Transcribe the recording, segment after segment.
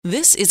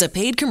This is a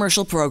paid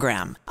commercial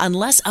program.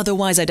 Unless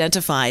otherwise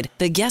identified,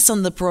 the guests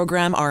on the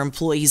program are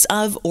employees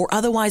of or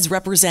otherwise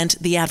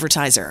represent the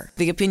advertiser.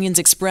 The opinions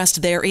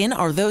expressed therein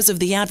are those of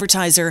the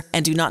advertiser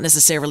and do not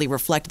necessarily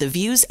reflect the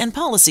views and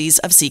policies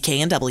of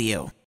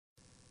CKNW.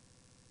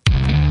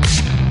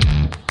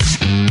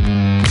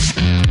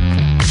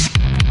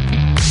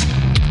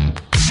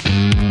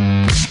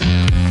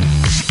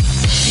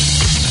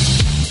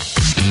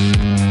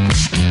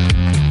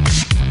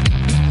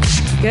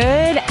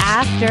 Good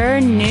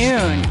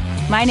afternoon.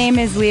 My name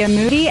is Leah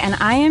Moody, and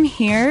I am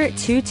here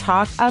to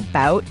talk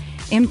about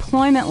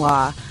employment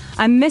law.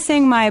 I'm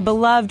missing my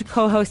beloved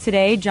co-host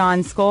today,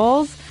 John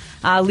Scholes.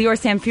 Lior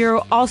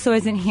Samfiru also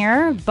isn't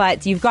here,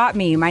 but you've got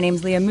me. My name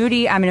is Leah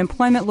Moody. I'm an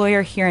employment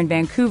lawyer here in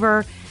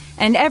Vancouver,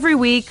 and every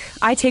week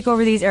I take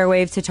over these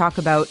airwaves to talk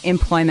about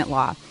employment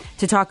law,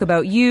 to talk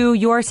about you,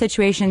 your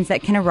situations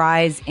that can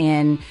arise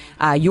in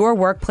your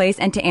workplace,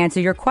 and to answer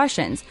your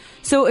questions.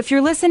 So if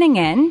you're listening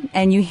in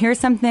and you hear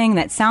something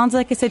that sounds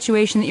like a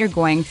situation that you're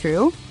going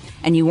through,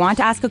 and you want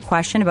to ask a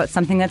question about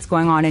something that's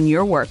going on in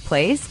your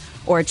workplace,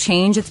 or a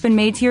change that's been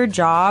made to your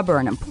job, or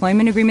an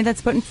employment agreement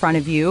that's put in front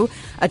of you,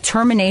 a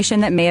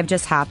termination that may have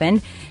just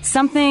happened,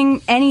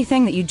 something,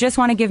 anything that you just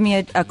want to give me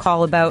a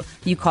call about,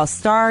 you call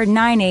star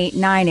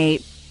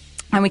 9898.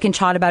 And we can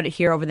chat about it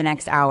here over the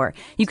next hour.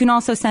 You can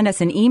also send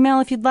us an email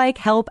if you'd like,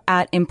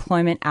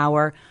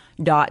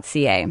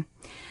 help@employmenthour.ca.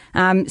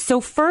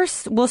 So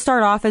first, we'll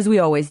start off, as we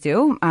always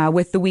do,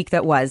 with the week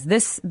that was.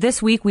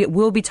 This week, we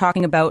will be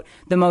talking about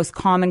the most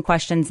common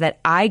questions that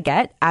I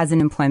get as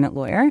an employment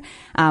lawyer.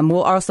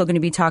 We're also going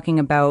to be talking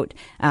about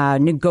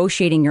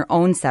negotiating your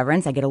own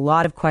severance. I get a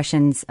lot of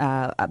questions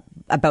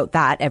about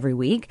that every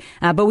week.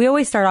 But we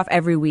always start off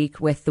every week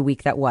with the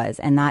week that was,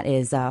 and that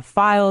is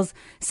files,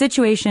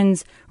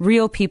 situations,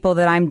 real people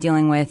that I'm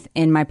dealing with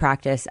in my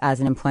practice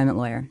as an employment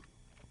lawyer.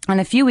 And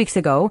a few weeks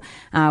ago,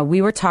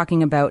 we were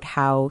talking about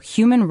how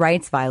human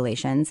rights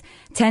violations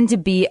tend to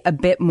be a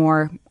bit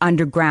more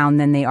underground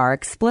than they are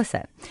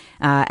explicit.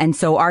 And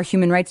so our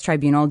Human Rights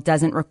Tribunal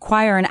doesn't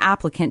require an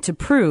applicant to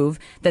prove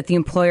that the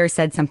employer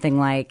said something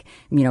like,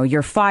 you know,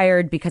 you're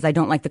fired because I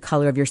don't like the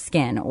color of your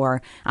skin,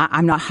 or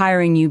I'm not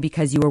hiring you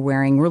because you were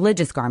wearing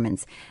religious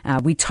garments.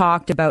 We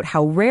talked about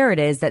how rare it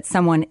is that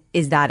someone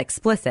is that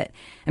explicit.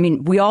 I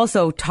mean, we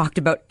also talked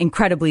about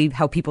incredibly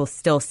how people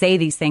still say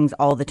these things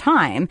all the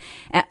time.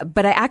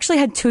 But I actually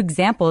had two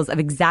examples of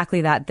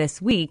exactly that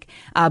this week,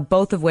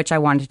 both of which I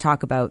wanted to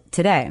talk about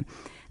today.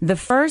 The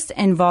first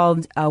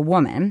involved a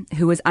woman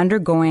who was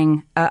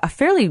undergoing a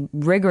fairly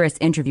rigorous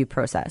interview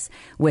process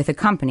with a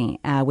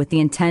company with the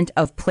intent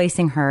of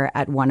placing her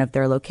at one of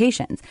their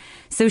locations.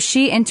 So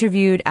she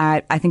interviewed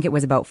at, I think it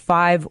was about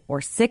 5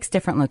 or 6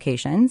 different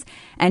locations,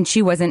 and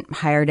she wasn't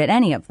hired at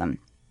any of them.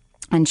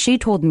 And she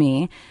told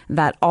me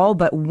that all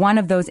but one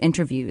of those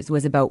interviews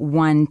was about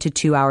 1 to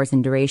 2 hours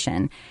in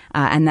duration,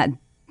 and that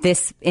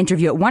this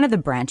interview at one of the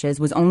branches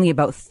was only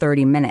about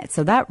 30 minutes.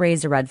 So that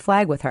raised a red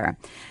flag with her.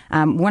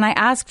 When I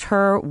asked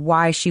her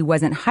why she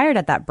wasn't hired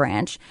at that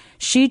branch,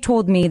 she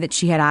told me that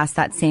she had asked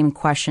that same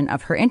question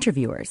of her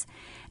interviewers.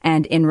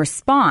 And in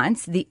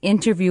response, the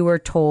interviewer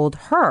told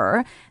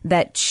her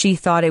that she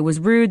thought it was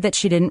rude that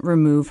she didn't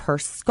remove her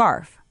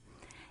scarf.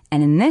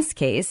 And in this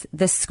case,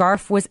 the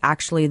scarf was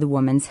actually the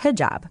woman's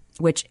hijab,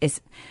 which is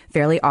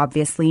fairly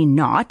obviously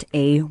not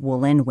a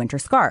woolen winter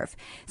scarf.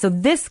 So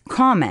this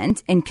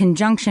comment, in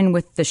conjunction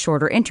with the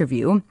shorter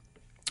interview,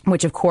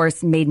 which of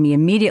course made me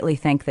immediately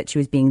think that she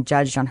was being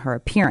judged on her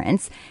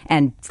appearance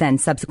and then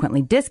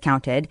subsequently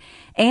discounted,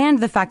 and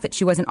the fact that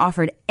she wasn't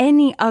offered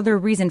any other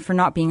reason for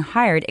not being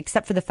hired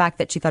except for the fact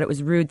that she thought it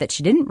was rude that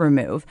she didn't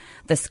remove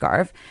the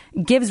scarf,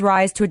 gives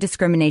rise to a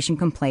discrimination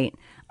complaint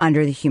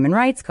under the Human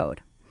Rights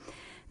Code.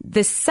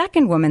 The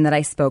second woman that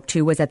I spoke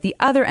to was at the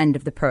other end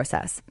of the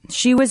process.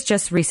 She was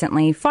just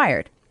recently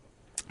fired.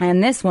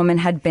 And this woman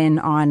had been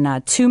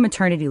on 2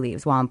 maternity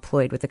leaves while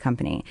employed with the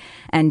company.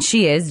 And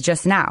she is,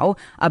 just now,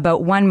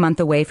 about 1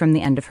 month away from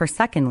the end of her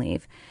second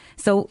leave.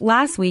 So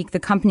last week, the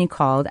company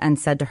called and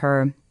said to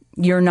her,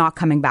 "You're not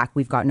coming back.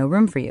 We've got no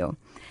room for you."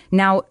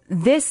 Now,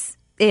 this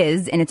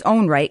is, in its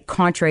own right,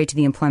 contrary to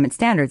the Employment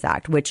Standards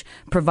Act, which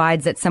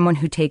provides that someone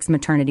who takes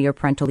maternity or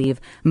parental leave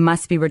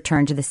must be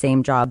returned to the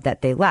same job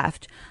that they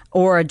left,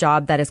 or a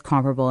job that is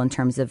comparable in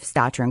terms of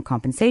stature and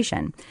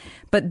compensation.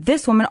 But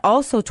this woman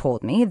also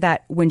told me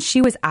that when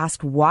she was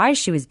asked why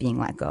she was being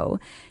let go,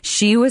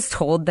 she was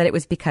told that it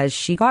was because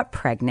she got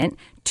pregnant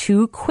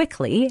too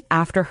quickly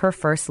after her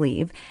first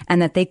leave,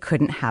 and that they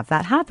couldn't have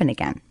that happen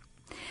again.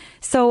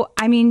 So,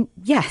 I mean,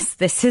 yes,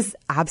 this is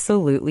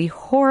absolutely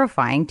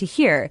horrifying to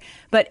hear,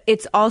 but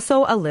it's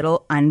also a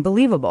little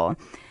unbelievable.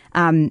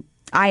 I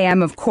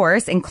am, of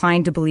course,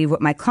 inclined to believe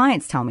what my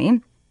clients tell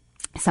me,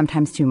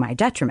 sometimes to my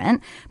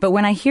detriment. But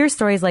when I hear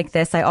stories like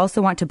this, I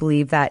also want to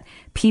believe that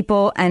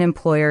people and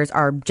employers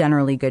are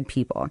generally good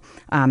people.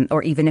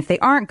 Or even if they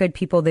aren't good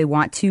people, they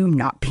want to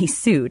not be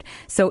sued.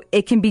 So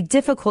it can be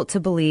difficult to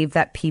believe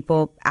that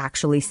people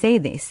actually say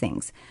these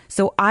things.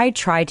 So I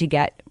try to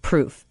get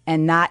proof,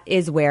 and that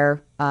is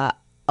where a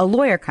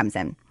lawyer comes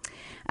in.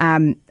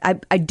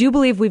 I do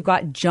believe we've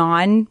got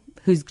John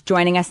who's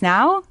joining us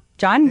now.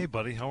 John? Hey,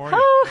 buddy. How are you?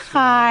 Oh,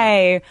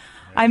 hi.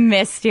 I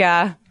missed you.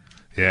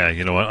 Yeah,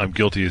 you know what? I'm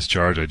guilty as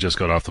charged. I just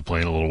got off the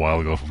plane a little while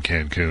ago from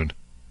Cancun.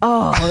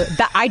 Oh,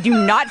 I do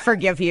not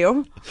forgive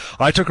you.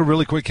 I took a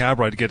really quick cab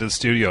ride to get to the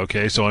studio,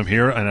 okay? So I'm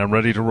here and I'm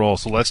ready to roll.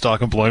 So let's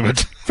talk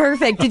employment.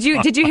 Perfect. Did you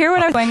hear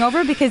what I was going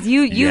over? Because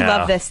you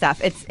love this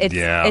stuff.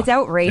 It's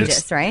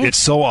outrageous, right? It's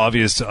so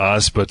obvious to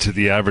us, but to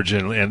the average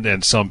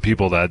and some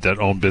people that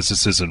own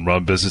businesses and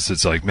run businesses,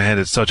 it's like, man,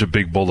 it's such a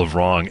big bowl of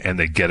wrong, and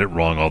they get it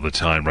wrong all the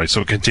time, right?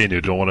 So continue.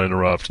 Don't want to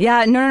interrupt.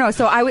 Yeah, no.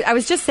 So I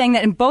was just saying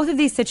that in both of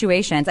these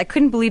situations, I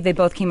couldn't believe they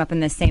both came up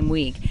in the same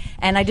week,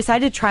 and I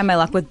decided to try my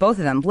luck with both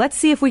of them. Let's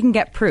see if we can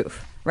get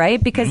proof.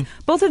 Right? Because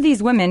both of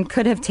these women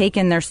could have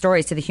taken their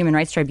stories to the Human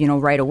Rights Tribunal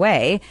right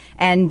away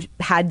and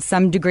had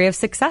some degree of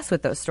success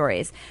with those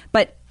stories.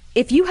 But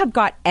if you have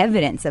got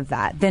evidence of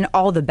that, then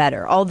all the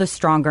better, all the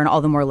stronger, and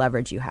all the more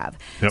leverage you have.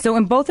 Yep. So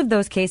in both of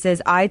those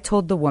cases, I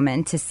told the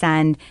woman to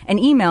send an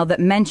email that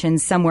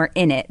mentions somewhere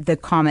in it the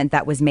comment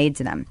that was made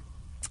to them.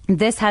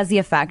 This has the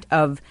effect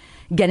of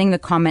getting the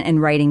comment in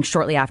writing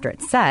shortly after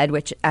it's said,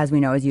 which, as we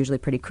know, is usually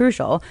pretty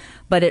crucial.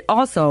 But it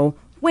also,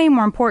 way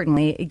more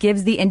importantly, it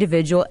gives the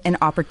individual an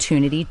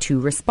opportunity to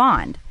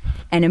respond.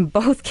 And in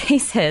both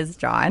cases,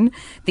 John,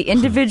 the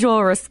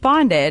individual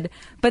responded,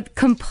 but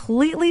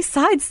completely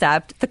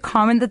sidestepped the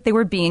comment that they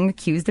were being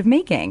accused of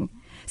making.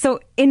 So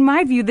in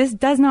my view, this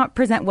does not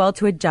present well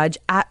to a judge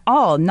at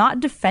all. Not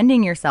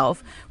defending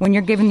yourself when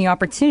you're given the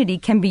opportunity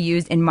can be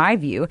used, in my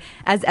view,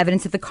 as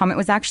evidence that the comment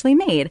was actually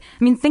made.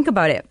 I mean, think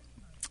about it.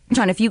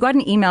 John, if you got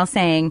an email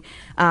saying,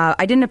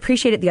 I didn't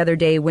appreciate it the other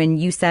day when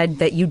you said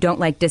that you don't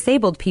like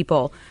disabled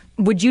people,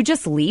 would you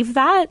just leave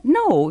that?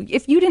 No.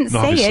 If you didn't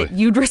say it,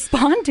 you'd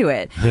respond to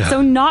it. Yeah.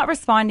 So not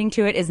responding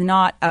to it is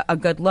not a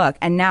good look.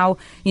 And now,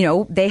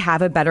 they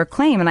have a better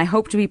claim. And I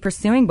hope to be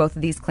pursuing both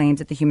of these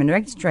claims at the Human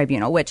Rights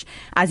Tribunal, which,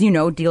 as you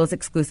know, deals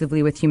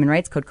exclusively with Human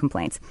Rights Code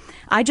complaints.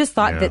 I just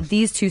thought that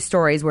these two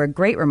stories were a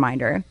great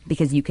reminder,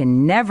 because you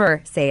can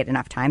never say it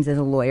enough times as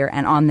a lawyer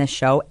and on this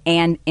show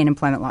and in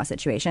employment law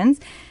situations,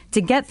 to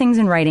get things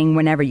in writing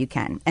whenever you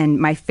can. And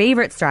my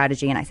favorite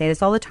strategy, and I say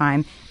this all the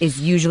time, is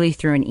usually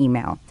through an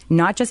email.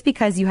 Not just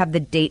because you have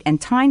the date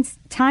and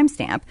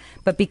timestamp,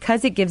 but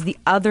because it gives the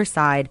other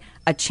side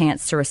a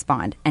chance to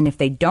respond. And if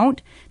they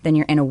don't, then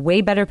you're in a way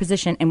better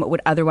position in what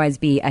would otherwise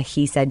be a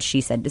he said,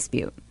 she said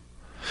dispute.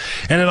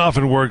 And it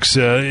often works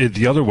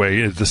the other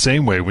way, the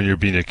same way, when you're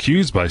being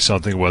accused by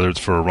something, whether it's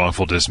for a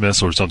wrongful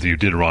dismissal or something you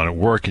did wrong at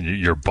work, and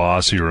your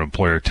boss or your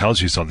employer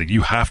tells you something,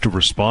 you have to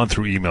respond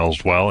through email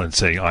as well and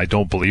say, I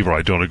don't believe or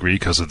I don't agree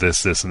because of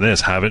this, this, and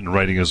this. Have it in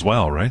writing as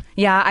well, right?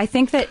 Yeah, I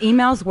think that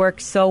emails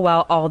work so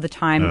well all the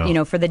time,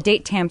 for the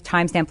date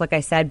timestamp, like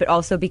I said, but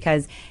also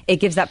because it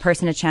gives that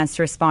person a chance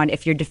to respond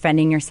if you're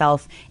defending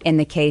yourself in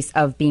the case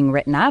of being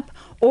written up,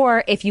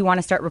 or if you want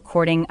to start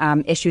recording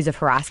issues of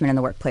harassment in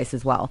the workplace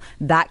as well.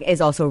 That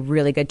is also a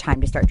really good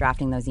time to start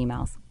drafting those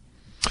emails.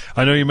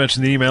 I know you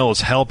mentioned the email is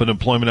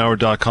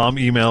help@employmenthour.com.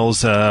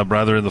 Emails,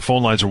 the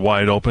phone lines are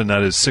wide open.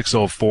 That is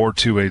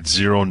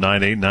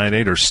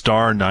 604-280-9898 or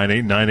star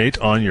 9898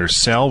 on your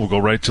cell. We'll go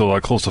right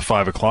till close to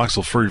 5 o'clock,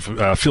 so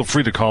feel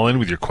free to call in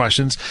with your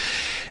questions,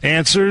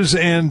 answers,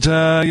 and,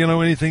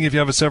 anything. If you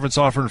have a severance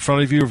offer in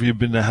front of you, or if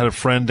you've had a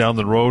friend down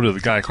the road, or the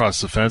guy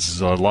across the fence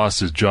has lost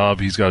his job,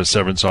 he's got a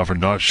severance offer,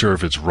 not sure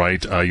if it's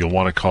right, you'll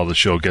want to call the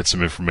show, get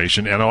some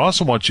information. And I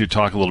also want you to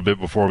talk a little bit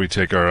before we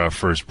take our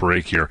first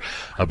break here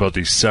about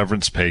the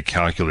severance pay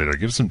calculator.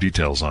 Give some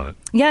details on it.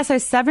 Yeah, so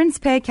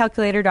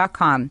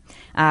severancepaycalculator.com.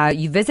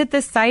 You visit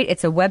this site.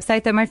 It's a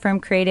website that my firm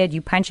created.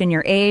 You punch in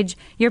your age,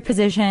 your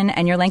position,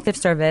 and your length of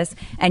service,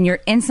 and you're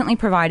instantly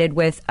provided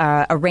with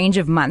a range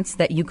of months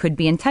that you could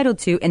be entitled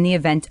to in the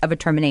event of a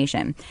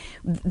termination.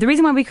 The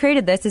reason why we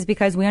created this is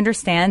because we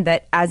understand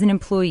that as an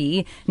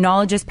employee,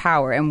 knowledge is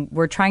power, and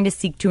we're trying to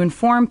seek to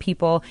inform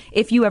people.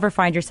 If you ever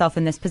find yourself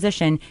in this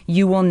position,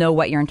 you will know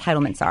what your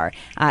entitlements are.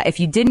 If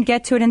you didn't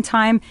get to it in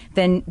time,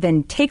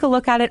 then take a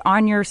look at it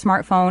on your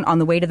smartphone on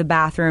the way to the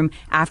bathroom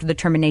after the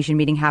termination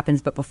meeting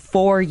happens, but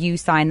before you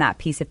sign that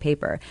piece of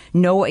paper.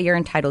 Know what you're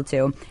entitled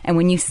to. And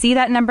when you see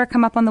that number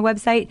come up on the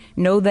website,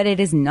 know that it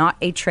is not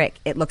a trick.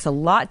 It looks a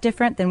lot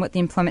different than what the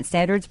Employment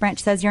Standards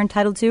Branch says you're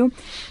entitled to,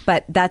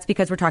 but that's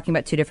because we're talking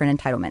about two different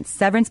entitlements.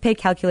 Severance Pay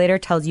Calculator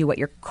tells you what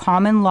your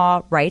common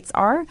law rights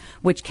are,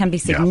 which can be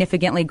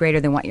significantly greater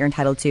than what you're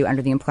entitled to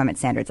under the Employment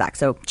Standards Act.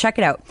 So check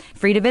it out.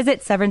 Free to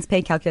visit,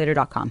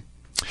 severancepaycalculator.com.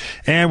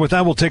 And with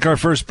that, we'll take our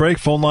first break.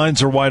 Phone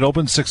lines are wide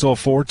open,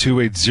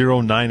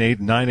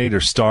 604-280-9898 or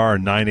star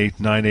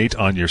 9898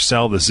 on your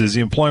cell. This is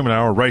the Employment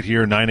Hour right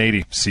here,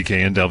 980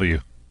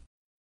 CKNW.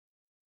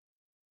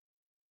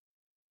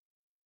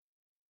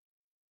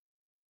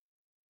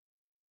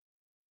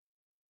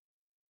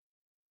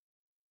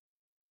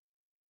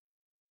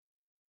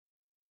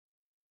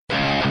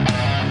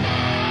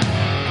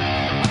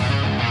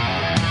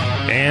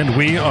 And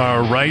we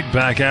are right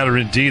back at it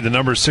indeed. The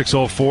number is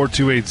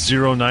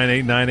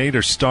 604-280-9898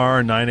 or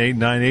star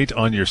 9898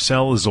 on your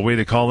cell is the way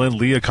to call in.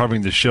 Leah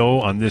covering the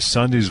show on this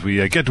Sunday as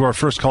we get to our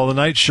first call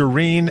tonight.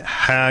 Shireen,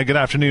 good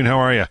afternoon. How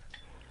are you?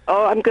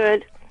 Oh, I'm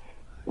good.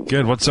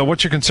 Good. What's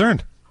your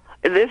concern?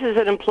 This is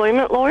an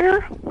employment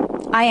lawyer?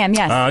 I am,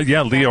 yes.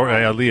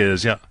 Leah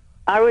is, yeah.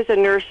 I was a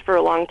nurse for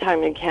a long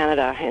time in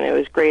Canada, and it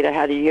was great. I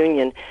had a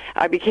union.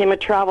 I became a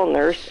travel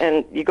nurse,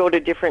 and you go to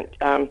different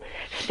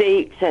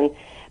states, and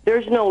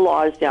there's no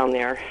laws down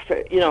there,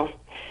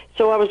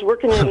 So I was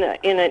working in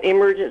an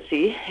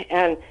emergency,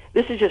 and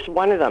this is just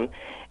one of them.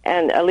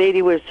 And a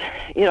lady was,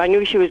 I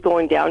knew she was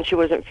going down. She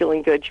wasn't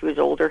feeling good. She was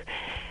older,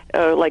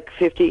 like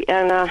 50,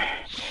 and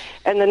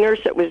the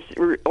nurse that was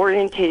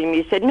orientating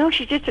me said, "No,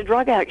 she's just a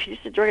drug addict. She's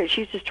just a drug addict.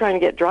 She's just trying to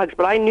get drugs."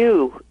 But I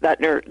knew that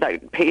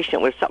that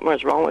patient something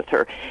was wrong with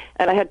her,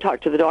 and I had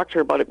talked to the doctor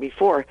about it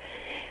before.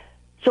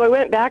 So I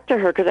went back to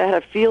her because I had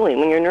a feeling.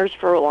 When you're a nurse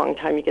for a long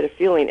time, you get a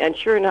feeling. And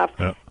sure enough,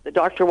 The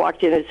doctor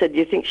walked in and said, "Do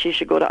you think she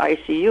should go to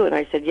ICU?" And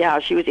I said, "Yeah."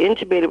 She was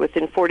intubated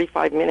within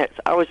 45 minutes.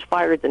 I was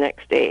fired the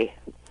next day.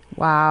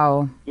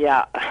 Wow.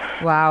 Yeah.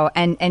 Wow.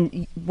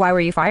 And why were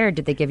you fired?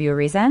 Did they give you a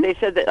reason? They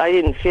said that I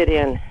didn't fit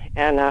in.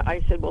 And I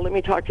said, "Well, let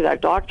me talk to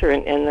that doctor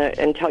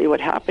and tell you what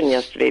happened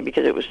yesterday,"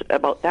 because it was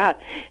about that.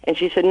 And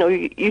she said, "No,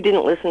 you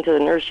didn't listen to the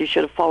nurse. You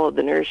should have followed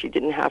the nurse. You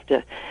didn't have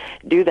to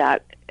do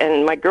that."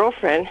 And my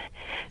girlfriend,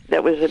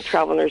 that was a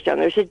travel nurse down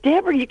there, said,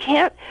 "Deborah, you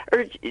can't,"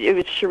 or it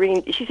was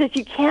Shireen, she said,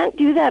 "You can't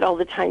do that all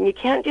the time. You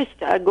can't just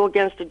go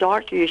against a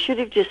doctor. You should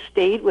have just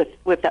stayed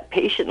with that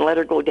patient and let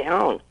her go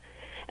down."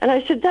 And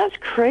I said, "That's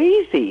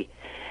crazy."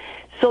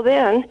 So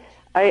then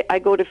I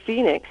go to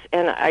Phoenix,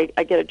 and I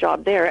get a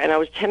job there, and I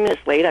was 10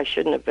 minutes late. I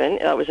shouldn't have been.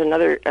 That was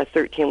another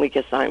 13-week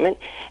assignment,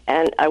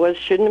 and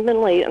shouldn't have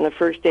been late on the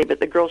first day, but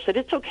the girl said,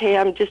 "It's okay,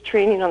 I'm just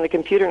training on the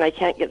computer, and I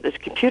can't get this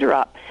computer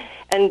up."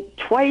 And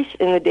twice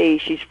in the day,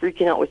 she's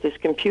freaking out with this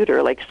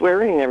computer, like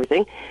swearing and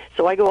everything.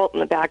 So I go out in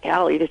the back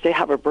alley to say,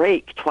 have a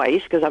break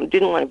twice, because I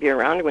didn't want to be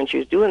around her when she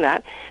was doing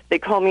that. They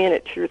called me in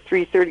at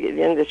 3:30 at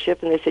the end of the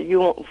shift, and they said,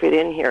 "You won't fit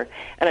in here."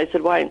 And I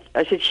said, "Why?"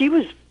 I said,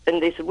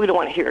 and they said, "We don't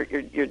want to hear it.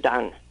 You're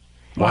done."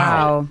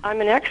 Wow.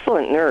 I'm an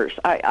excellent nurse.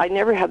 I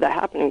never had that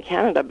happen in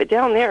Canada. But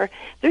down there,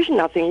 there's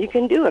nothing you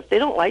can do. If they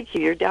don't like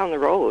you, you're down the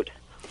road.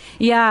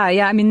 Yeah.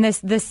 I mean,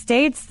 the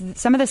states,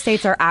 some of the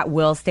states are at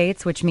will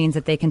states, which means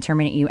that they can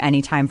terminate you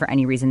anytime for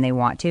any reason they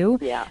want to.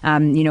 Yeah.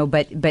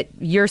 But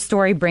your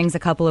story brings a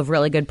couple of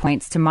really good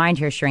points to mind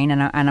here, Shireen,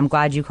 and I'm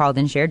glad you called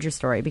and shared your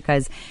story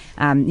because,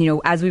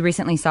 as we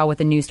recently saw with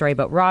the news story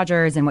about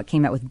Rogers and what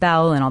came out with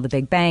Bell and all the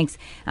big banks,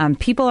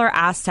 people are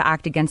asked to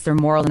act against their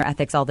moral and their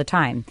ethics all the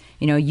time.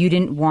 You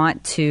didn't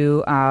want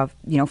to,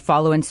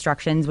 follow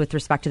instructions with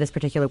respect to this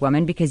particular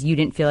woman because you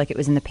didn't feel like it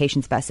was in the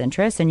patient's best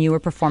interest, and you were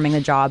performing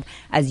the job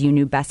as you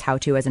knew best how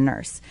to as a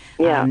nurse,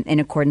 in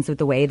accordance with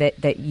the way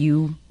that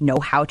you know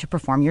how to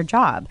perform your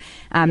job.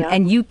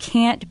 And you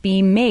can't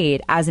be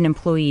made as an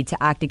employee to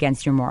act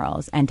against your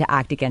morals and to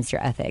act against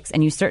your ethics.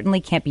 And you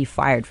certainly can't be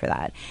fired for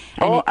that.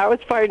 And I was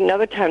fired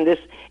another time.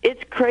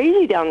 It's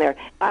crazy down there.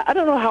 I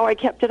don't know how I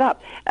kept it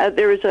up.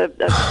 There was a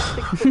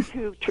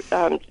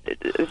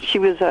 6'2", she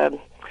was a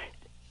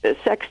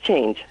sex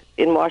change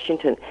in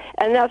Washington,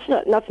 and that's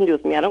nothing to do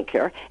with me. I don't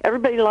care.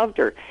 Everybody loved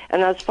her,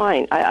 and that's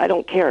fine. I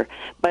don't care.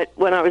 But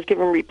when I was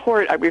giving a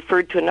report, I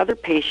referred to another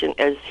patient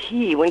as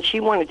he when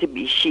she wanted to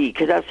be she,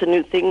 because that's a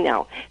new thing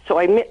now. So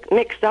I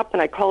mixed up,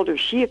 and I called her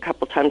she a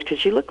couple times because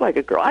she looked like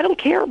a girl. I don't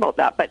care about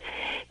that, but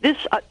this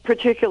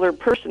particular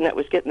person that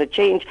was getting the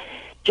change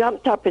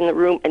jumped up in the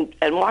room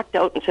and walked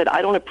out and said,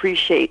 "I don't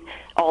appreciate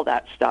all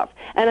that stuff."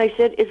 And I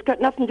said, "It's got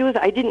nothing to do with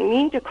it. I didn't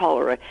mean to call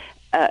her a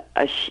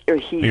she or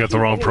he." You got the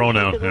wrong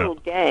pronoun. A little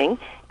gang,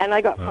 and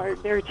I got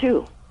fired there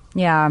too.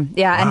 Yeah.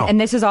 Wow.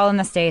 And this is all in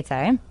the States,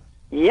 eh?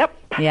 Yep.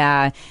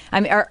 Yeah. I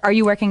mean, are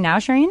you working now,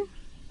 Shireen?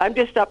 I'm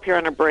just up here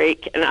on a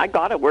break, and I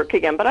got to work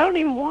again, but I don't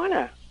even want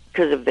to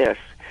because of this.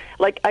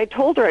 Like I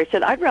told her, I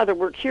said, I'd rather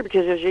work here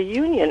because there's a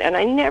union, and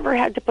I never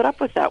had to put up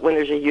with that when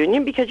there's a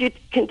union because you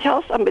can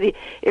tell somebody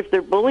if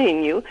they're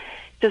bullying you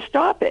to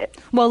stop it.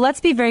 Well, let's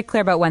be very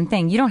clear about one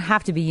thing. You don't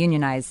have to be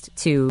unionized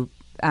to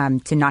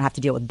not have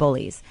to deal with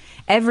bullies.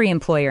 Every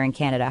employer in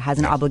Canada has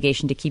an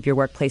obligation to keep your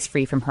workplace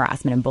free from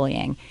harassment and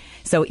bullying.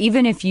 So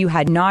even if you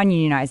had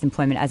non-unionized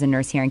employment as a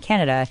nurse here in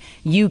Canada,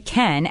 you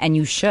can and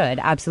you should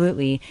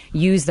absolutely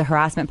use the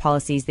harassment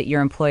policies that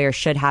your employer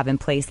should have in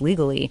place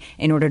legally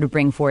in order to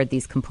bring forward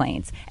these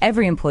complaints.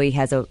 Every employee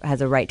has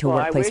a right to a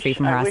workplace free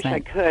from harassment. I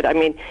wish I could. I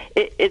mean,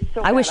 it's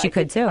so I wish you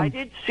could too. I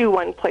did sue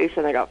one place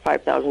and I got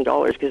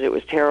 $5,000 because it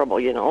was terrible,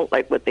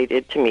 like what they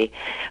did to me.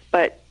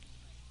 But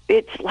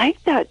it's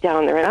like that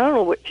down there, and I don't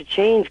know what to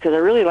change because I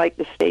really like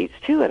the States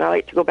too, and I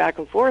like to go back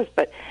and forth.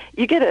 But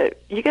you get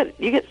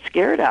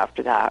scared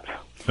after that.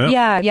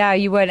 Yeah,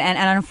 you would, and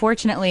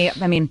unfortunately,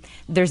 I mean,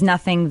 there's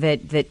nothing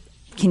that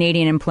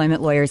Canadian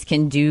employment lawyers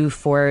can do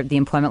for the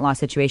employment law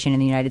situation in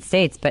the United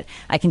States. But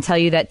I can tell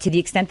you that to the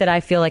extent that I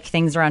feel like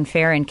things are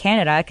unfair in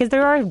Canada, because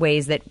there are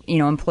ways that,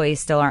 employees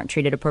still aren't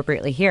treated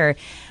appropriately here,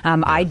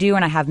 I do,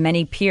 and I have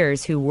many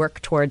peers who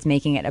work towards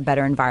making it a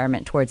better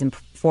environment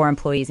for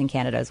employees in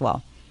Canada as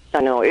well.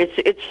 I know.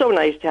 It's so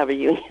nice to have a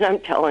union, I'm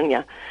telling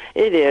you.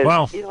 It is.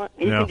 Well, you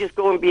can just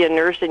go and be a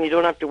nurse, and you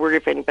don't have to worry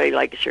if anybody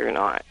likes you or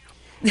not.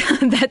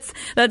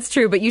 That's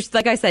true, but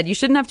like I said, you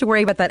shouldn't have to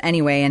worry about that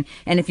anyway.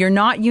 And if you're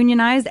not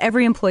unionized,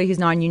 every employee who's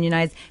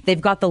non-unionized,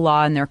 they've got the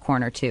law in their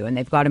corner too, and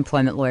they've got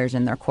employment lawyers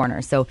in their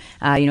corner. So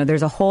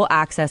there's a whole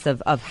access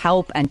of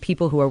help and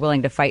people who are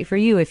willing to fight for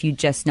you if you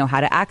just know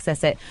how to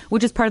access it,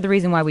 which is part of the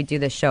reason why we do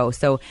this show.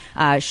 So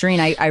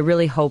Shireen, I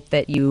really hope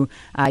that you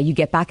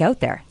get back out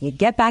there. You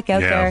get back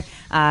out there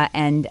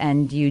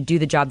and you do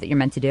the job that you're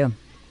meant to do.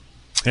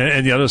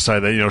 And the other side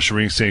that,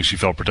 Shireen's saying she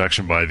felt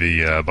protection by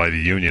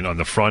the union on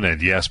the front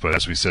end, yes, but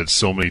as we said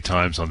so many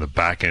times, on the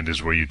back end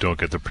is where you don't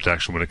get the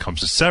protection when it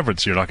comes to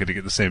severance. You're not going to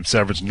get the same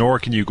severance, nor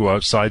can you go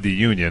outside the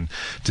union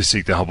to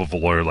seek the help of a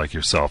lawyer like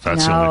yourself.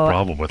 That's the only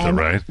problem with it,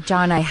 right?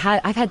 John,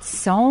 I've had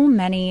so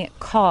many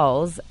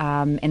calls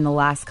in the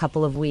last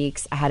couple of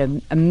weeks. I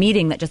had a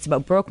meeting that just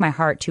about broke my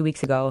heart 2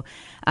 weeks ago.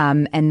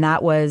 And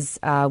that was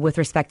with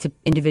respect to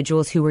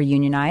individuals who were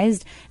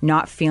unionized,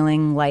 not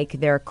feeling like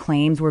their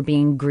claims were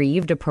being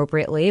grieved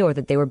appropriately or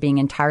that they were being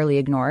entirely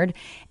ignored.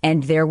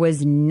 And there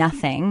was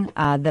nothing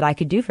that I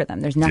could do for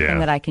them. There's nothing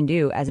that I can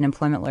do as an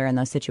employment lawyer in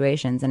those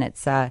situations. And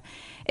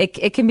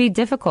it can be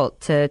difficult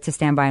to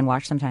stand by and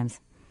watch sometimes.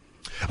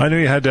 I know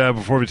you had,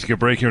 before we take a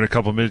break here in a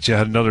couple of minutes, you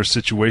had another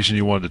situation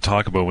you wanted to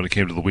talk about when it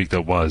came to the week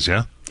that was,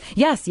 yeah?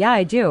 Yes,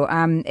 I do.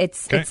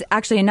 It's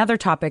actually another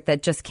topic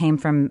that just came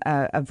from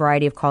a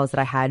variety of calls that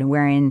I had,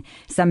 wherein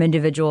some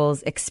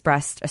individuals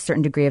expressed a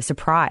certain degree of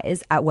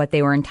surprise at what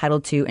they were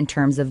entitled to in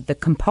terms of the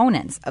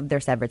components of their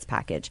severance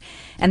package.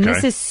 And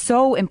this is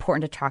so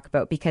important to talk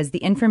about because the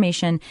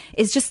information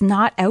is just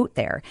not out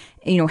there.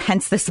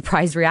 Hence the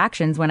surprise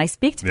reactions when I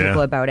speak to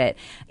people about it.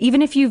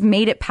 Even if you've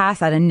made it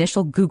past that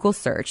initial Google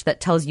search that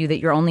tells you that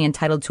you're only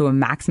entitled to a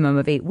maximum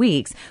of 8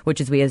 weeks,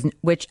 which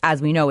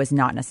as we know is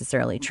not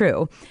necessarily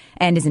true.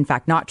 And is in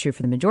fact not true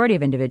for the majority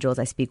of individuals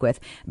I speak with.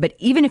 But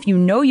even if you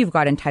know you've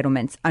got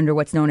entitlements under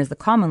what's known as the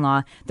common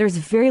law, there's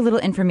very little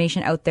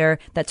information out there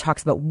that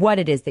talks about what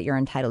it is that you're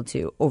entitled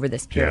to over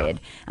this period.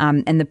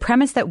 And the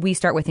premise that we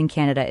start with in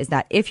Canada is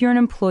that if you're an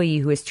employee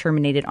who is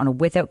terminated on a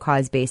without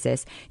cause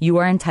basis, you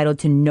are entitled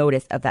to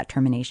notice of that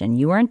termination.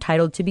 You are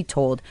entitled to be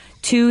told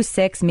 2,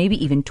 6,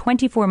 maybe even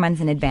 24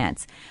 months in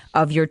advance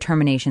of your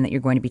termination that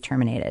you're going to be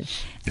terminated.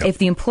 If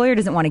the employer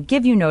doesn't want to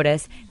give you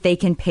notice, they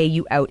can pay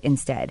you out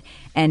instead.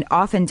 And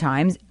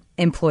oftentimes,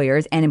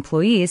 employers and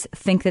employees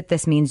think that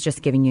this means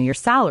just giving you your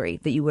salary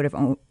that you would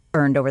have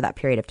earned over that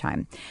period of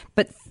time.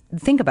 But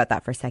think about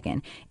that for a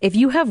second. If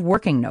you have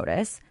working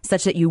notice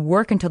such that you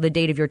work until the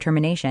date of your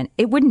termination,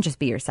 it wouldn't just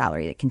be your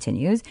salary that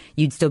continues.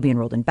 You'd still be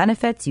enrolled in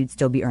benefits. You'd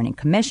still be earning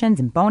commissions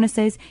and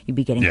bonuses. You'd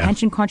be getting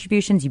pension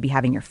contributions. You'd be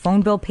having your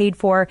phone bill paid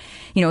for.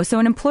 So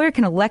an employer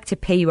can elect to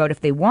pay you out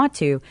if they want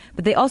to,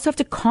 but they also have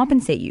to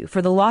compensate you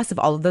for the loss of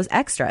all of those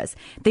extras.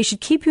 They should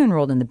keep you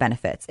enrolled in the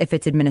benefits if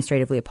it's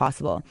administratively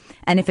possible.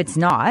 And if it's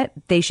not,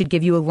 they should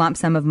give you a lump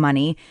sum of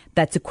money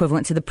that's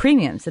equivalent to the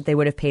premiums that they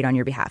would have paid on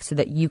your behalf so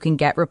that you can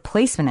get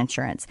replacement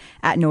insurance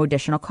at no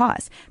additional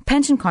cost.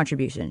 Pension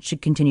contributions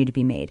should continue to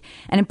be made.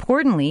 And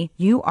importantly,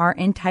 you are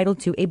entitled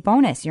to a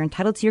bonus. You're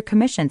entitled to your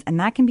commissions, and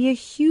that can be a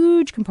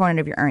huge component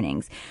of your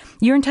earnings.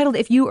 You're entitled,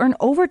 if you earn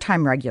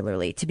overtime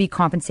regularly, to be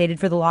compensated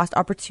for the lost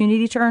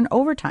opportunity to earn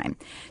overtime.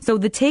 So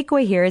the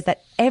takeaway here is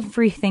that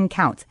everything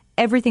counts.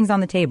 Everything's on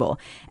the table.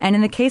 And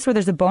in the case where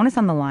there's a bonus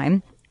on the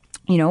line,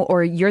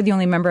 or you're the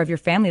only member of your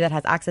family that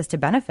has access to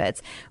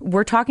benefits,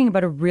 we're talking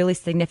about a really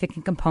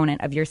significant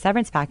component of your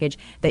severance package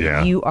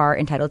that you are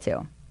entitled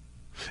to.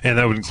 And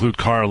that would include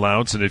car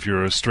allowance, and if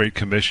you're a straight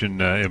commission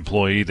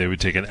employee, they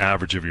would take an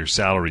average of your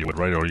salary,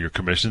 right, or your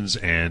commissions,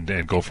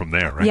 and go from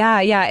there, right?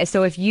 Yeah.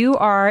 So if you're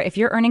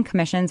earning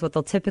commissions, what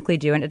they'll typically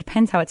do, and it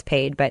depends how it's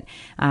paid, but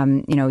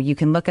you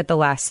can look at the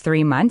last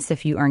 3 months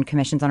if you earn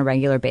commissions on a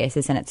regular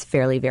basis, and it's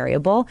fairly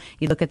variable.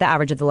 You look at the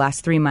average of the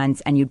last 3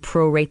 months, and you'd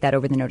prorate that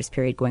over the notice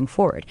period going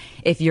forward.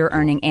 If you're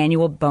earning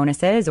annual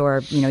bonuses,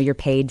 or you're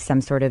paid some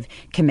sort of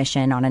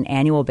commission on an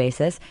annual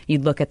basis,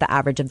 you'd look at the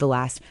average of the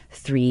last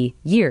 3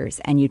 years.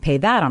 And you'd pay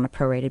that on a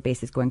prorated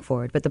basis going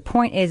forward. But the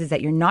point is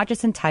that you're not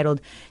just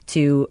entitled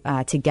to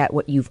get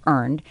what you've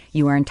earned.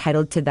 You are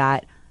entitled to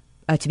that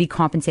to be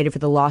compensated for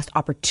the lost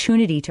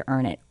opportunity to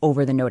earn it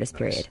over the notice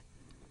period.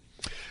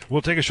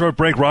 We'll take a short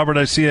break. Robert,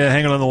 I see you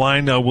hanging on the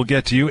line. We'll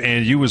get to you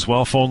and you as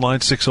well. Phone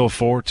line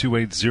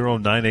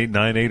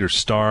 604-280-9898 or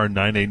star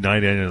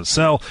 9898 in the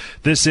cell.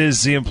 This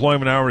is the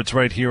Employment Hour. It's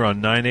right here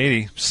on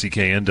 980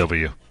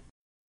 CKNW.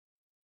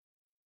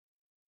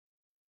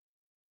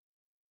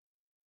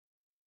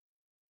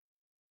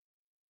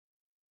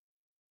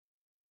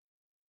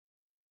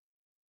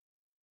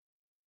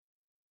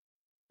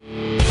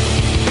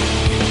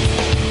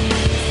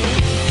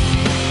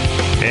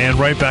 And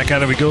right back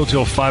at it we go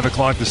till 5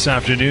 o'clock this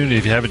afternoon.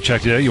 If you haven't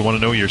checked it out, you want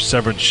to know what your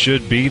severance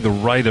should be, the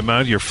right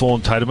amount, your full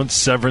entitlement,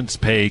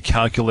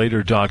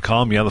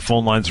 severancepaycalculator.com. Yeah, the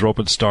phone lines are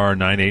open, star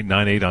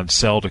 9898 on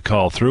cell to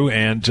call through.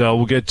 And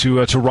we'll get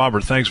to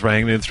Robert. Thanks for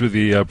hanging in through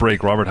the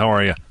break. Robert, how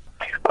are you?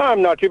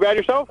 I'm not too bad.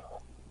 Yourself?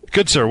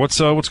 Good, sir. What's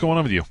going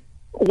on with you?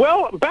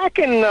 Well, back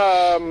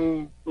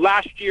in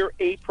last year,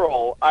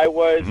 April, I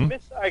was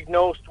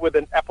misdiagnosed with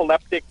an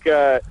epileptic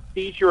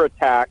seizure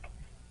attack.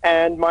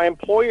 And my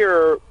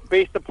employer,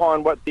 based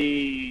upon what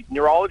the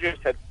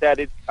neurologist had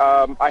said,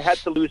 I had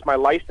to lose my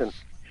license.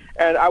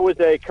 And I was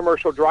a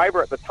commercial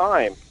driver at the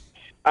time.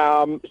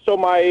 So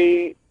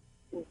my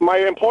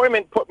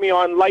employment put me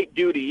on light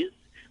duties,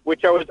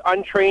 which I was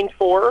untrained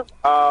for,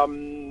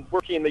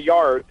 working in the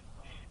yard.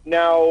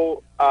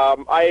 Now,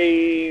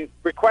 I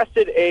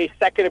requested a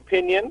second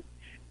opinion.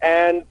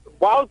 And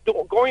while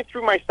going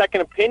through my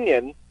second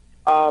opinion,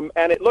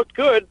 and it looked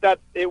good that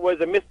it was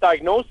a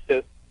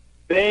misdiagnosis,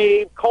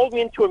 they called me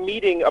into a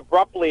meeting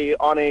abruptly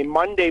on a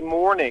Monday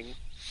morning.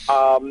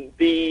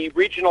 The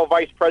regional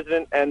vice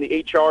president and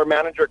the HR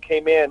manager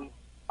came in,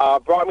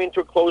 brought me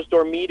into a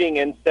closed-door meeting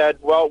and said,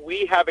 well,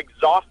 we have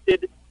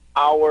exhausted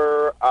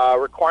our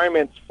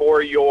requirements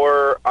for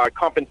your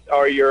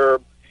your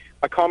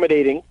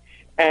accommodating,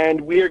 and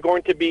we are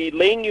going to be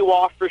laying you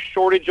off for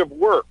shortage of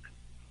work.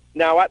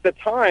 Now, at the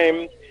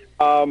time,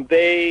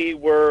 they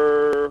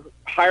were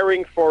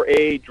hiring for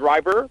a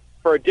driver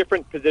for a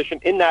different position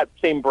in that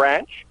same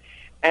branch.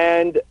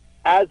 And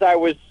as I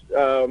was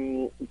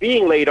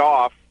being laid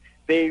off,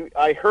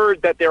 I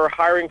heard that they were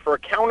hiring for a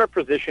counter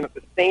position at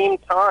the same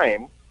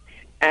time.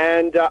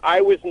 And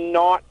I was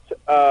not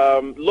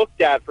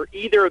looked at for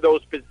either of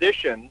those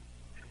positions,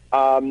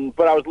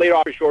 but I was laid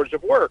off for shortage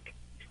of work.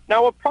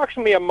 Now,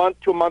 approximately a month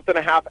to a month and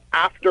a half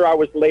after I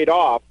was laid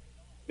off,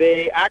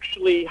 they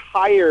actually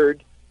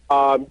hired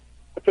for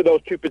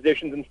those two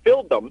positions and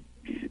filled them.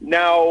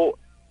 Now,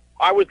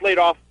 I was laid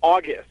off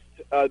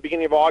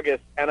beginning of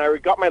August, and I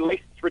got my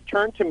license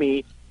returned to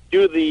me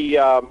due to the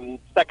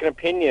second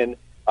opinion,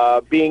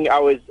 being I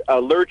was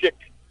allergic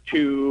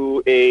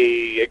to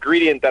a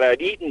ingredient that I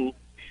had eaten,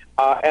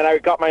 and I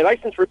got my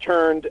license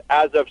returned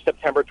as of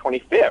September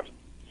 25th.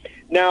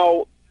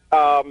 Now,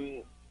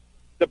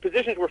 the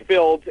positions were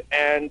filled,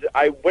 and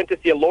I went to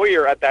see a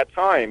lawyer at that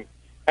time,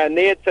 and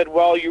they had said,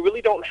 well, you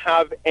really don't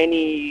have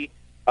any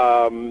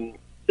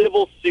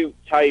civil suit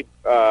type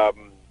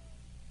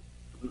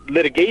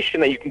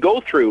litigation that you can go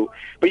through,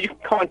 but you can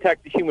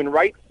contact the Human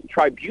Rights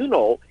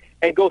Tribunal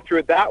and go through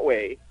it that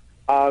way.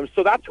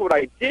 So that's what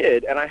I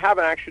did, and I have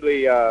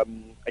actually a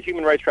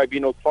Human Rights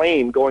Tribunal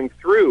claim going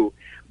through.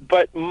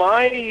 But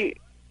my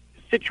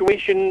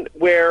situation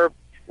where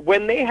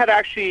when they had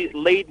actually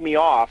laid me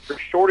off for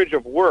shortage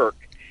of work,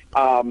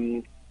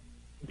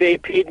 they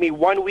paid me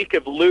 1 week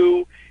of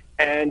lieu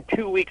and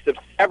 2 weeks of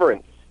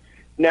severance.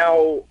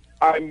 Now,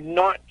 I'm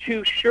not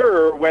too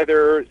sure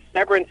whether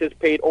severance is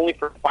paid only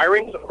for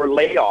firings or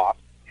layoffs.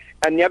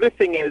 And the other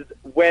thing is,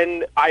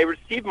 when I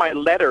received my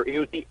letter, it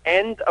was the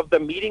end of the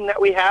meeting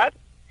that we had,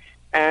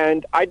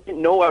 and I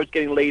didn't know I was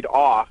getting laid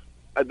off.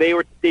 They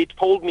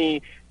told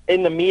me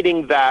in the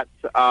meeting that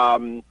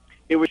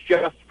it was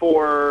just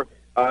for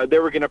they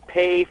were going to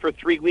pay for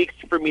 3 weeks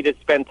for me to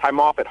spend time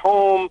off at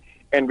home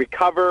and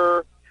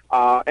recover,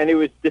 and it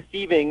was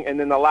deceiving. And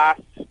then the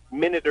last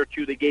minute or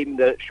two, they gave me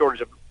the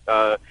shortage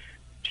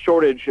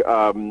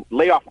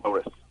layoff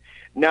notice.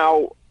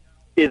 Now,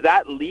 is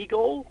that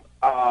legal?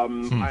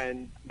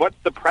 And what's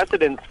the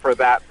precedence for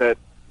that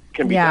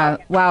can be done?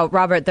 Wow,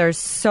 Robert, there's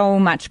so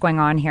much going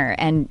on here.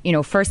 And,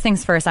 first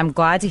things first, I'm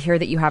glad to hear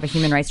that you have a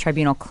Human Rights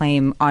Tribunal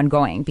claim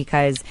ongoing,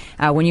 because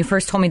when you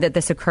first told me that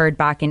this occurred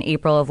back in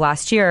April of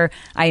last year,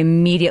 I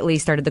immediately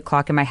started the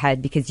clock in my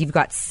head, because you've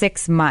got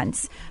 6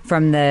 months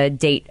from the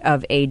date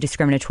of a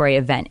discriminatory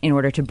event in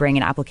order to bring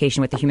an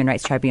application with the Human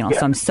Rights Tribunal. Yeah.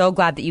 So I'm so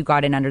glad that you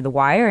got in under the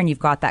wire and you've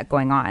got that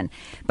going on.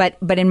 But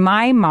in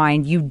my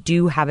mind, you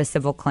do have a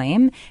civil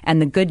claim,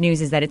 and the good news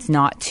is that it's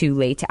not too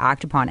late to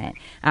act upon it.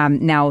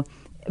 Now,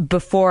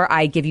 before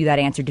I give you that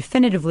answer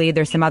definitively,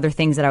 there's some other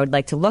things that I would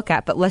like to look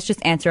at, but let's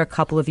just answer a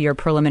couple of your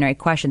preliminary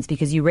questions,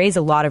 because you raise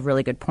a lot of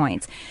really good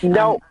points.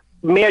 Now,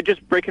 may I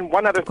just break in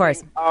one other thing? Of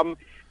course.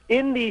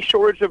 In the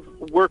shortage of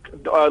work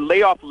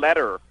layoff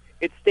letter,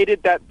 it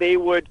stated that they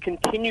would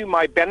continue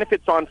my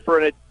benefits on for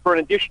an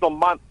additional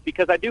month,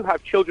 because I do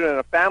have children and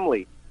a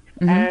family.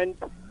 Mm-hmm. And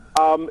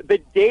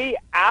the day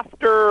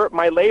after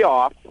my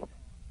layoff,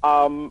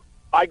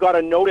 I got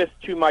a notice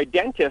to my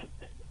dentist,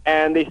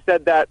 and they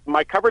said that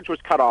my coverage was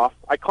cut off.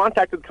 I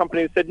contacted the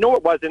company and said, no,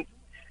 it wasn't.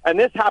 And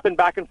this happened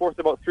back and forth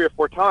about 3 or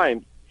 4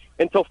 times,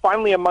 until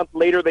finally a month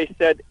later they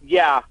said,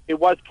 yeah, it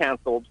was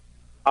canceled.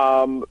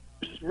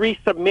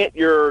 Resubmit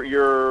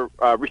your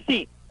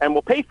receipt and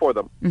we'll pay for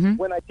them. Mm-hmm.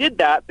 When I did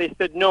that, they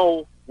said,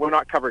 no, we're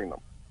not covering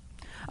them.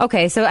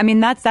 Okay, so I mean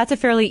that's a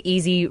fairly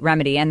easy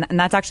remedy, and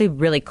that's actually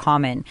really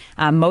common.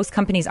 Most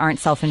companies aren't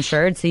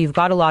self-insured, so you've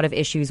got a lot of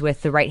issues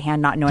with the right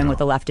hand not knowing what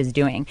the left is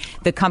doing.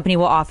 The company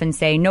will often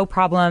say, no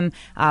problem,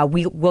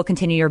 we will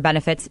continue your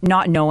benefits,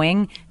 not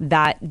knowing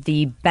that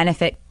the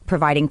benefit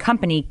providing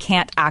company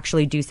can't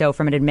actually do so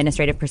from an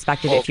administrative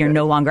perspective if you're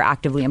no longer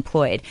actively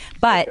employed.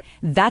 But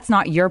that's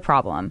not your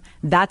problem.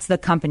 That's the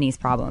company's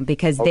problem,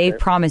 because they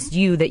promised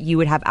you that you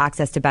would have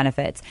access to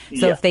benefits.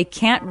 So if they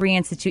can't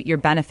reinstitute your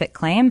benefit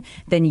claim,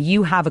 then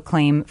you have a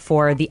claim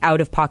for the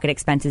out-of-pocket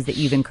expenses that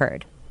you've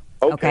incurred.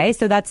 Okay,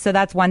 so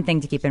that's one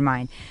thing to keep in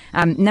mind.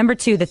 Number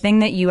two, the thing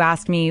that you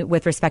asked me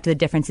with respect to the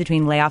difference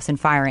between layoffs and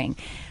firing.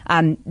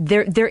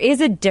 There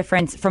is a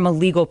difference from a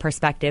legal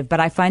perspective, but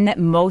I find that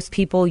most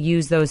people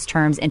use those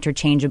terms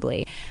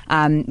interchangeably.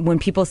 When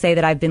people say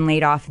that I've been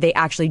laid off, they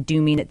actually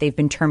do mean that they've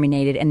been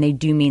terminated, and they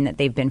do mean that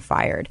they've been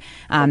fired.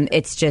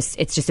 It's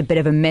just a bit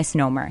of a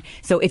misnomer.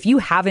 So if you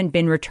haven't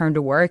been returned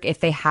to work,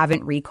 if they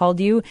haven't recalled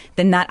you,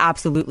 then that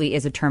absolutely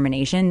is a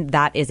termination.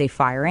 That is a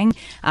firing,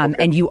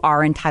 and you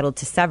are entitled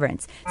to severance.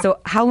 So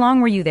how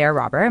long were you there,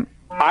 Robert?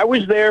 I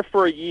was there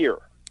for a year.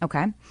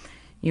 Okay.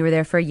 You were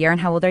there for a year,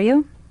 and how old are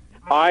you?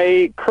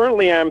 I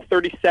currently am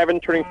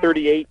 37, turning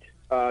 38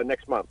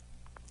 next month.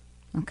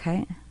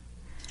 Okay.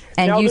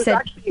 And now, you there's said,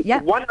 actually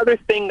one other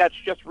thing that's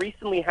just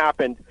recently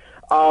happened.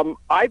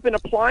 I've been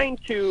applying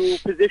to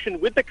position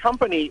with the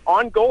company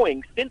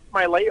ongoing since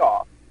my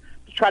layoff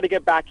to try to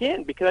get back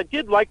in, because I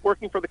did like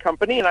working for the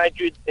company and I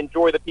did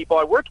enjoy the people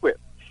I worked with.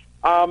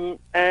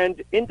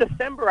 And in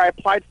December, I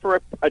applied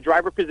for a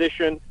driver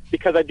position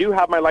because I do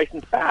have my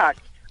license back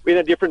in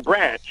a different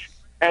branch.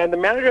 And the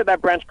manager of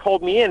that branch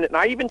called me in, and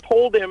I even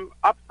told him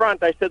up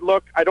front, I said,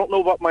 look, I don't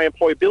know about my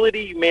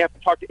employability. You may have to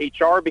talk to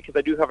HR because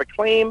I do have a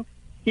claim.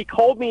 He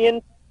called me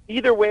in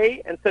either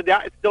way and said, yeah,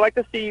 I'd still like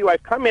to see you.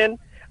 I've come in.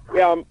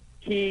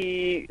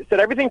 He said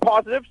everything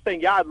positive,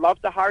 saying, yeah, I'd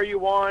love to hire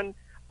you on.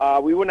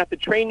 We wouldn't have to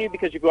train you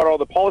because you've got all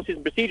the policies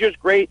and procedures.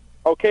 Great.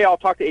 Okay, I'll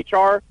talk to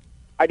HR.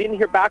 I didn't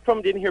hear back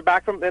from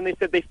them. Then they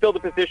said they filled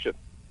the position.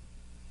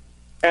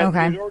 And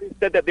they already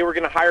said that they were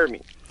going to hire me.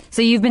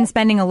 So you've been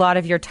spending a lot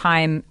of your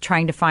time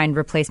trying to find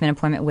replacement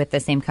employment with the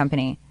same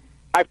company?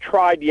 I've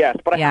tried, yes.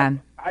 But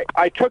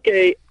I took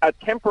a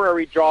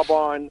temporary job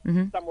on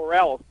somewhere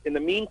else in the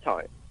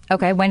meantime.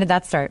 Okay. When did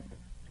that start?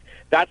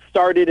 That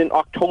started in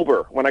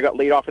October when I got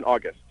laid off in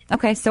August.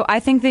 Okay, so I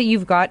think that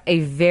you've got a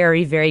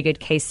very, very good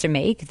case to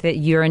make that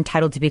you're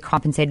entitled to be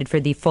compensated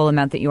for the full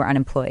amount that you are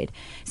unemployed.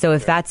 So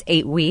if that's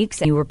 8 weeks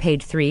and you were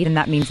paid 3, then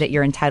that means that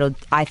you're entitled,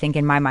 I think,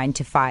 in my mind,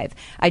 to 5.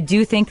 I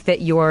do think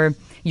that your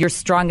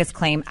strongest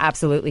claim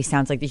absolutely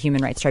sounds like the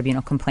Human Rights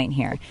Tribunal complaint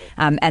here.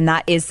 And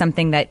that is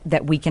something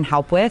that we can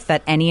help with,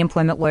 that any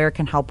employment lawyer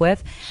can help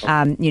with.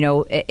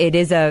 It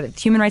is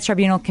Human Rights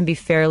Tribunal can be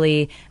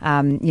fairly,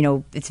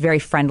 it's very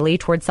friendly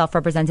towards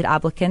self-represented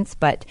applicants,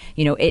 but,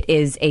 it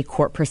is a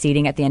court proceeding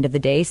at the end of the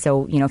day.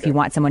 So, if you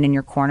want someone in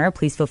your corner,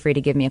 please feel free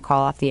to give me a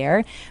call off the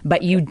air.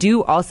 But you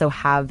do also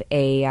have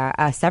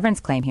a severance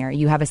claim here.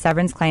 You have a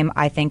severance claim,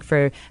 I think,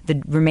 for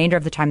the remainder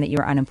of the time that you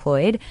are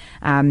unemployed,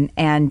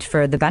 and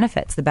for the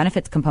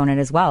benefits component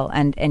as well.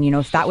 And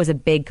if that was a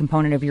big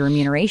component of your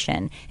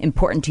remuneration,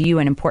 important to you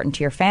and important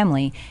to your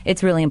family,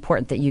 it's really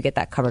important that you get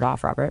that covered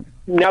off, Robert.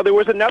 Now, there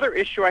was another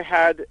issue I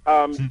had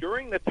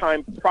during the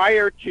time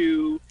prior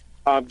to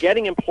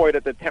getting employed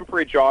at the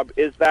temporary job,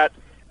 is that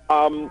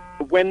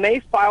when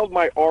they filed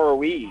my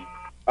ROE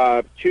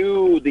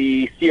to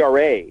the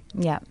CRA,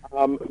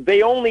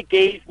 they only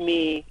gave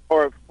me,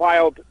 or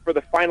filed for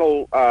the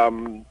final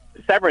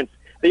severance,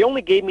 they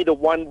only gave me the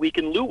 1 week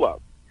in lieu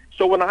of.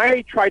 So when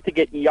I tried to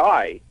get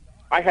EI,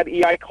 I had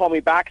EI call me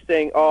back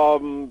saying,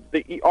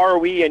 the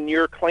ROE and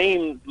your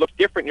claim looks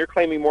different. You're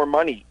claiming more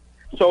money.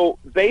 So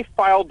they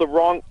filed the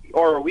wrong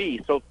ROE.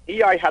 So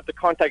EI had to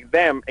contact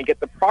them and get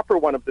the proper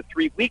one of the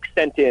 3 weeks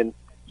sent in.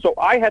 So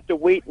I had to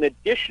wait an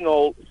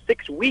additional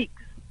 6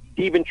 weeks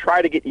to even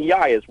try to get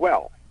EI as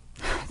well.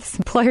 This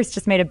employer's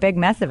just made a big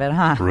mess of it,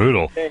 huh?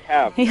 Brutal. They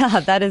have.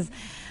 Yeah, that is.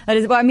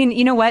 Well, I mean,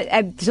 you know what?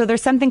 So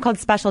there's something called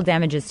special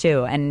damages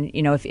too, and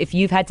if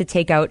you had to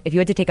take out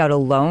a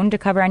loan to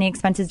cover any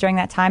expenses during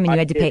that time, and you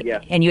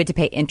had to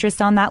pay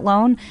interest on that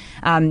loan,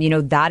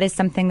 that is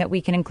something that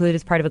we can include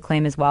as part of a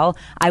claim as well.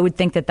 I would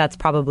think that that's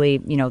probably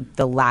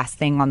the last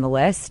thing on the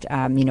list,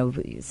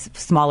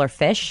 smaller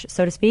fish,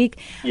 so to speak.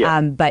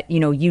 Yeah. But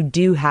you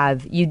do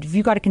have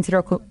you've got a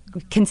considerable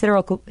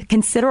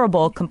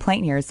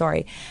complaint here.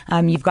 Sorry,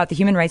 you've got the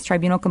Human Rights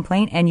Tribunal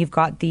complaint, and you've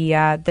got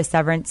the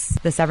severance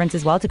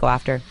as well to go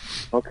after.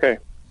 Okay.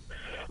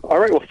 All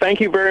right. Well,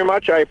 thank you very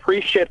much. I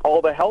appreciate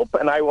all the help,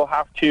 and I will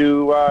have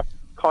to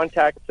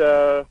contact,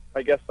 I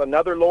guess,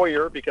 another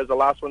lawyer, because the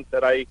last one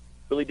said I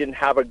really didn't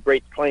have a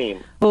great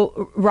claim.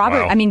 Well,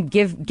 Robert, wow. I mean,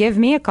 give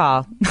me a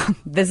call.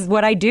 This is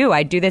what I do.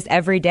 I do this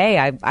every day.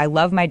 I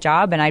love my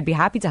job, and I'd be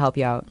happy to help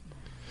you out.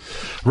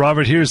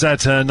 Robert, here's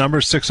that number,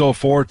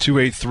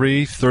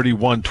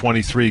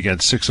 604-283-3123. Again,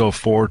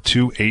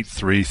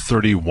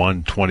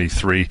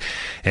 604-283-3123.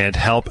 And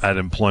help at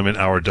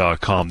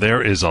employmenthour.com.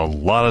 There is a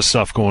lot of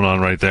stuff going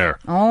on right there.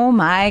 Oh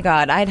my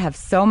God. I'd have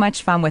so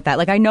much fun with that.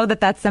 Like, I know that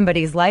that's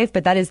somebody's life,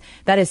 but that is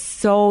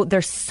so,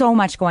 there's so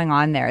much going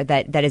on there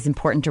that is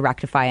important to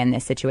rectify in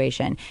this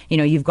situation. You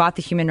know, you've got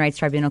the Human Rights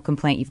Tribunal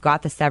complaint, you've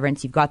got the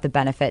severance, you've got the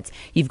benefits,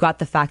 you've got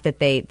the fact that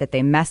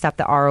they messed up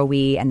the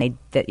ROE, and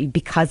that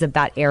because of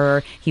that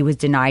error, he was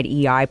denied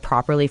EI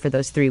properly for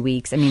those 3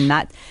 weeks. I mean,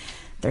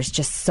 there's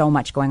just so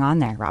much going on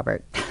there,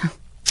 Robert.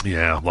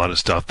 Yeah, a lot of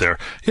stuff there.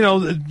 You know,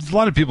 a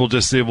lot of people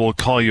they will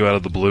call you out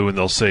of the blue and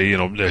they'll say, you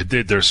know,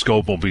 their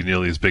scope won't be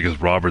nearly as big as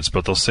Robert's,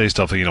 but they'll say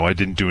stuff like, you know, I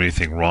didn't do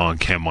anything wrong.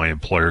 Can my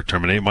employer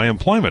terminate my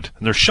employment?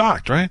 And they're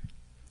shocked, right?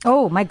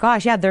 Oh my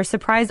gosh, yeah, they're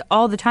surprised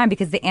all the time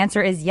because the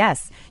answer is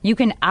yes. You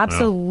can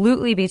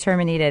absolutely be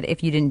terminated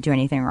if you didn't do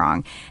anything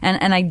wrong.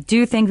 And I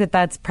do think that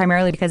that's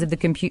primarily because of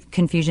the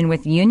confusion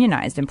with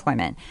unionized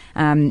employment.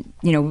 You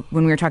know,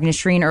 when we were talking to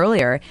Shreen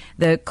earlier,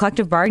 the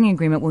collective bargaining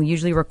agreement will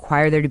usually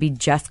require there to be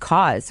just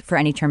cause for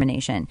any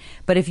termination.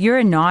 But if you're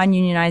a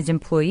non-unionized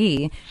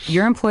employee,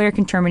 your employer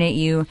can terminate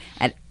you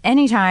at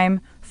any time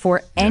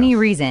for any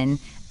reason,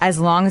 as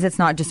long as it's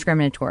not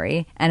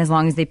discriminatory and as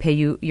long as they pay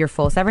you your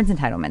full severance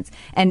entitlements.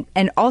 And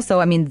also,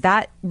 I mean,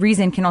 that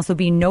reason can also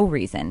be no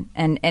reason.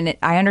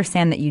 I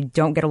understand that you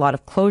don't get a lot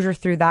of closure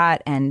through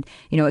that. And,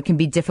 you know, it can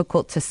be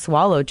difficult to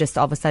swallow just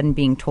all of a sudden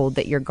being told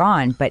that you're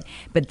gone. But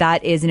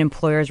that is an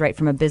employer's right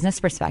from a business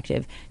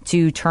perspective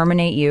to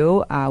terminate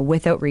you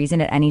without reason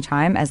at any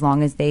time, as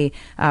long as they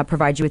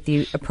provide you with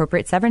the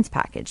appropriate severance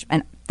package.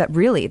 And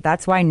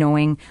that's why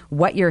knowing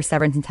what your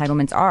severance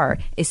entitlements are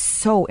is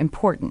so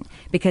important,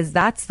 because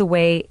that's the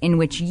way in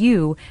which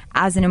you,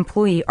 as an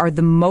employee, are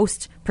the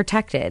most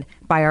protected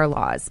by our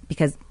laws,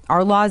 because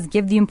our laws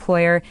give the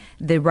employer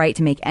the right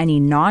to make any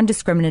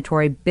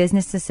non-discriminatory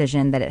business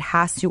decision that it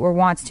has to or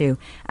wants to,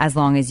 as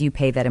long as you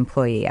pay that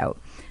employee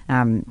out.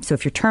 So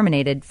if you're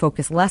terminated,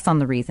 focus less on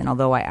the reason,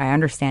 although I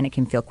understand it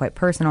can feel quite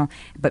personal,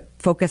 but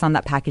focus on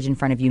that package in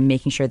front of you,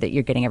 making sure that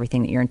you're getting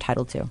everything that you're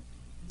entitled to.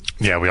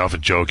 Yeah, we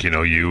often joke, you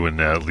know, you and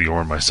Lior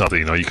and myself, that,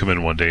 you know, you come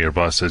in one day, your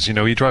boss says, you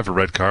know, you drive a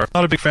red car.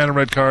 Not a big fan of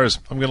red cars.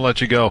 I'm going to let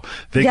you go.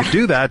 They can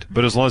do that,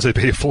 but as long as they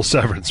pay full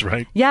severance,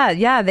 right?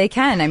 Yeah, they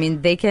can. I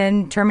mean, they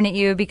can terminate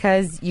you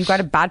because you got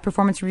a bad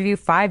performance review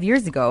 5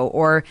 years ago,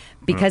 or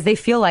because they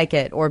feel like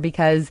it, or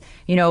because,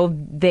 you know,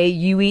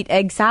 you eat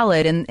egg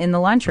salad in the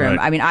lunchroom.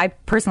 Right. I mean, I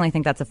personally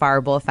think that's a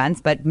fireable offense,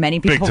 but many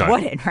people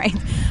wouldn't, right?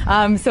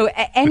 So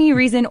any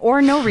reason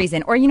or no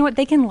reason, or you know what,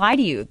 they can lie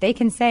to you. They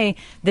can say,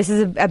 this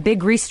is a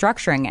big restructuring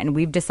and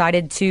we've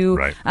decided to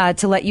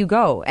let you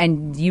go,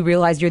 and you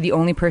realize you're the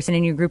only person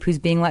in your group who's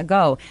being let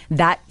go.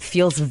 That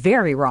feels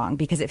very wrong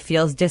because it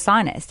feels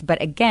dishonest.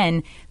 But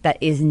again, that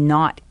is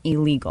not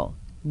illegal.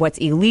 What's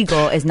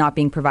illegal is not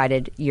being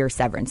provided your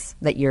severance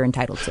that you're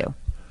entitled to.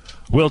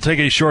 We'll take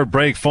a short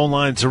break. Phone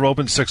lines are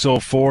open,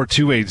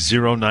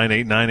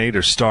 604-280-9898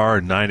 or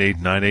star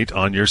 9898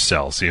 on your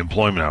cells. The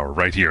Employment Hour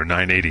right here,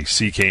 980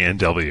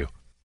 CKNW.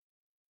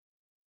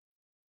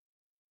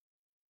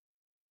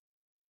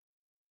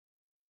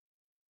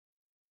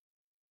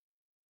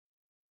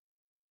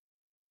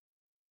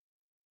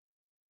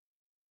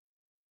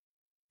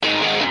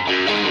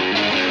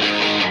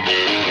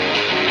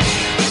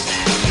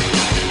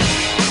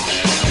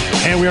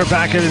 And we are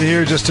back at it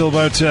here, just till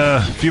about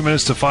a few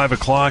minutes to 5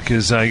 o'clock. You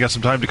got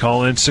some time to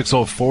call in,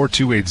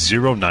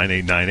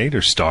 604-280-9898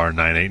 or star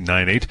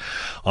 9898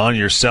 on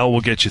your cell.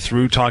 We'll get you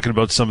through talking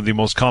about some of the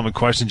most common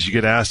questions you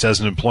get asked as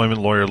an employment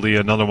lawyer.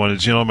 Leah, another one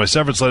is, you know, my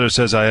severance letter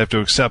says I have to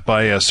accept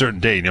by a certain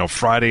date, you know,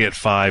 Friday at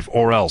 5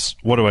 or else.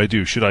 What do I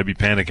do? Should I be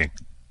panicking?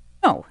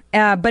 No,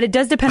 but it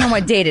does depend on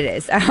what date it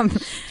is.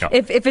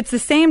 If it's the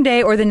same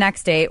day or the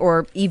next day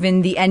or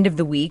even the end of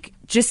the week,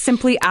 just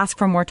simply ask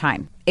for more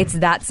time. It's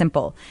that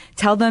simple.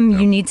 Tell them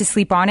you need to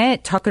sleep on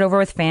it, talk it over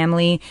with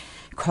family,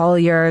 call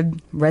your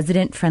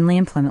resident-friendly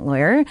employment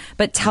lawyer,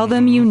 but tell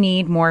them you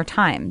need more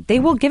time. They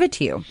will give it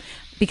to you.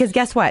 Because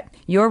guess what?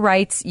 Your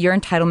rights, your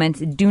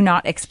entitlements do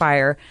not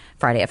expire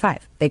Friday at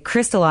 5. They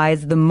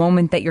crystallize the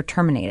moment that you're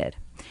terminated.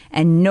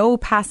 And no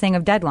passing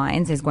of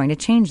deadlines is going to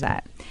change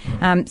that.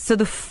 So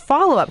the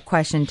follow-up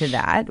question to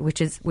that,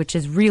 which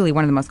is really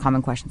one of the most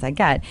common questions I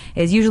get,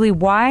 is usually,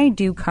 why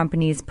do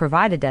companies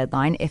provide a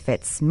deadline if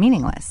it's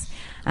meaningless?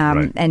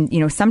 And,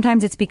 you know,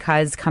 sometimes it's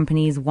because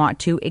companies want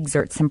to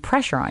exert some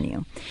pressure on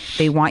you.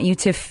 They want you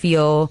to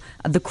feel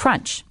the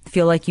crunch,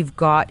 feel like you've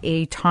got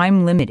a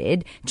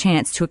time-limited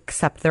chance to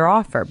accept their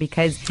offer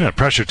because...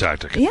 pressure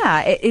tactic.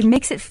 Yeah, it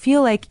makes it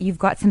feel like you've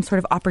got some sort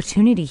of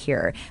opportunity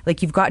here,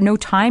 like you've got no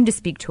time to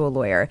speak to a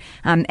lawyer.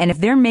 And if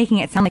they're making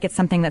it sound like it's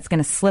something that's going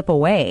to slip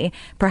away,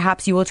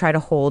 perhaps you will try to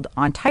hold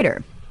on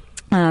tighter.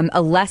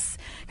 A less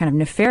kind of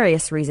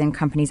nefarious reason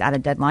companies add a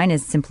deadline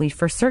is simply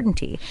for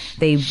certainty.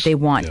 They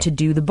want to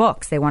do the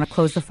books. They want to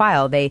close the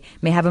file. They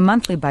may have a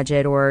monthly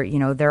budget, or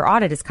their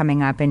audit is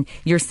coming up, and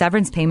your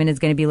severance payment is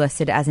going to be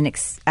listed as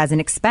an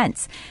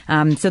expense.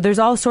 So there's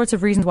all sorts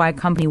of reasons why a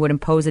company would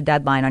impose a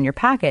deadline on your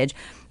package.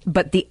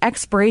 But the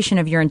expiration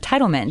of your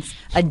entitlements,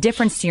 a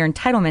difference to your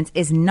entitlements,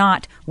 is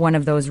not one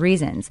of those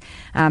reasons.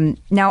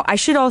 Now, I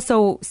should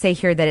also say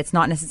here that it's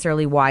not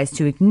necessarily wise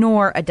to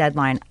ignore a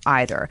deadline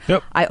either.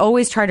 Yep. I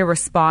always try to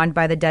respond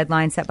by the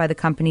deadline set by the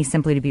company,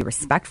 simply to be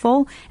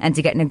respectful and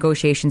to get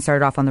negotiations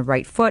started off on the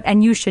right foot,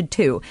 and you should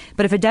too.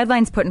 But if a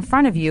deadline's put in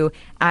front of you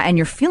and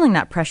you're feeling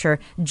that pressure,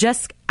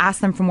 just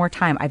ask them for more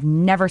time. I've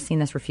never seen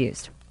this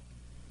refused.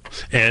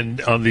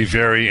 And on the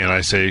very, and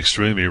I say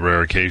extremely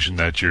rare occasion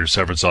that your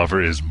severance offer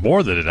is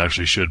more than it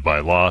actually should by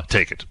law,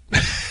 take it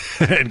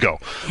and go.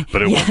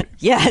 But it won't be.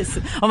 Yes.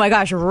 Oh my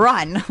gosh,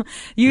 run.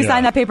 You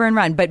sign that paper and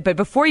run. But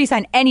before you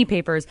sign any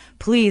papers,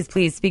 please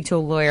speak to a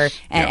lawyer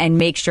and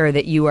make sure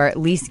that you are at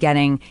least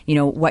getting,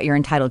 what you're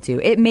entitled to.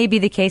 It may be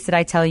the case that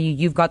I tell you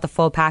you've got the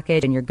full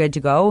package and you're good to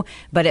go,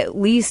 but at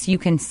least you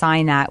can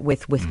sign that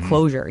with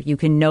closure. You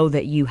can know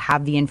that you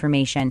have the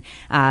information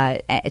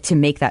to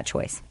make that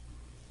choice.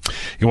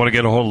 You want to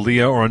get a hold of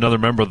Leah or another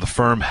member of the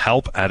firm,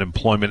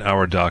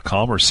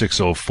 help@employmenthour.com or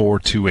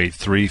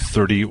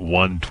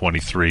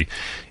 604-283-3123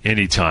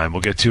 anytime.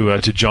 We'll get to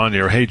John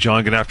here. Hey,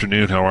 John, good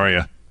afternoon. How are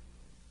you?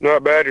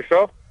 Not bad.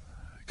 Yourself?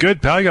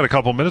 Good, pal. You got a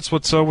couple minutes.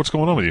 What's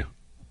going on with you?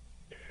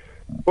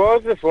 Well, I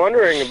was just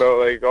wondering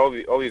about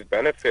all these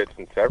benefits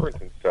and severance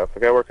and stuff.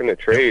 Like, I work in the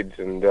trades,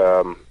 and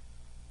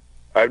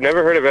I've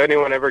never heard of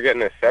anyone ever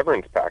getting a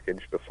severance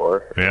package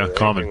before. Yeah,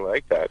 common. Anything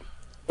like that.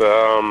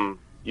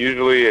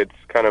 Usually it's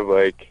kind of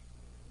like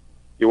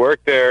you work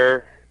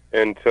there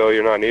until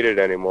you're not needed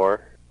anymore,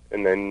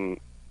 and then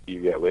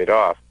you get laid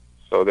off.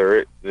 So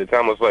it's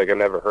almost like I've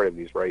never heard of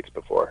these rights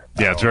before.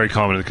 Yeah, it's very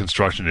common in the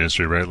construction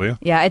industry, right, Leah?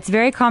 Yeah, it's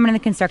very common in the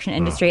construction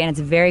industry, and it's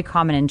very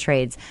common in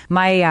trades.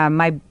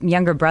 My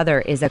younger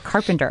brother is a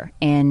carpenter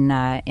in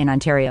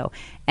Ontario,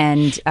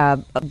 and a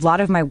lot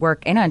of my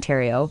work in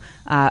Ontario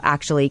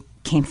actually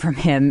came from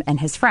him and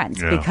his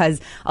friends,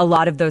 because a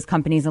lot of those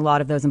companies, a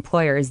lot of those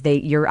employers,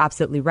 you're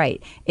absolutely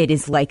right. It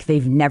is like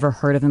they've never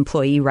heard of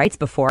employee rights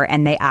before,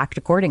 and they act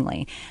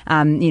accordingly.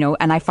 And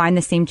I find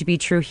the same to be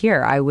true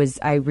here. I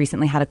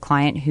recently had a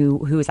client who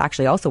was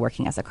actually also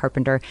working as a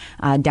carpenter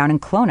down in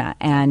Kelowna,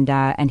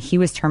 and he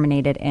was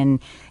terminated in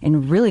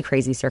really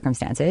crazy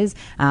circumstances,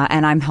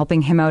 and I'm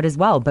helping him out as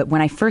well. But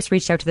when I first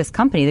reached out to this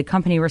company, the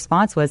company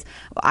response was,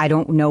 "I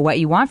don't know what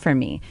you want from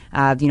me."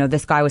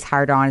 This guy was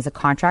hired on as a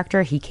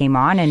contractor. He came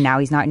on and now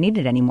he's not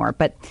needed anymore.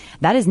 But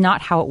that is not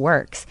how it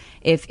works.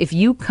 If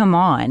you come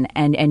on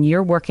and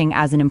you're working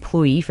as an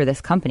employee for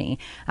this company,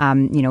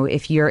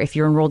 if you're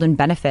enrolled in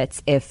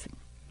benefits, if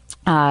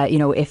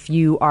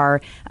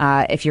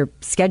your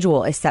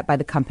schedule is set by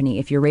the company,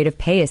 if your rate of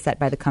pay is set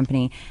by the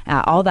company,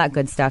 all that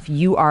good stuff,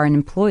 you are an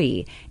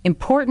employee.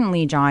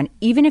 Importantly, John,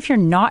 even if you're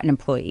not an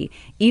employee,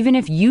 even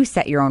if you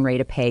set your own rate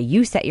of pay,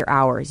 you set your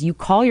hours, you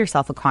call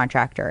yourself a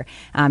contractor,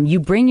 you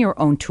bring your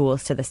own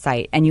tools to the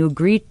site, and you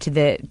agree to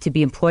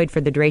be employed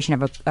for the duration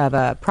of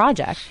a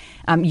project,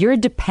 you're a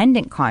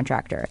dependent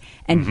contractor.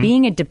 And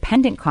being a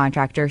dependent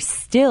contractor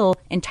still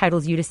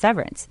entitles you to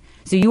severance.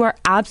 So you are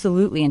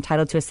absolutely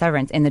entitled to a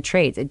severance in the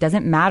trades. It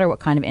doesn't matter what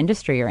kind of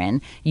industry you're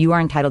in. You are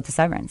entitled to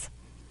severance.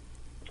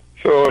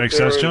 So makes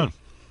sense, John.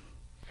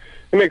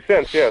 It makes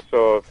sense, yeah.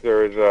 So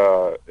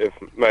if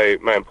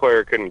my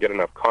employer couldn't get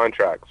enough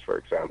contracts, for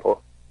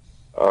example,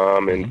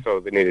 and so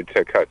they needed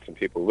to cut some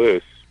people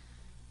loose,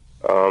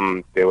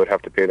 they would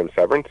have to pay them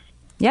severance.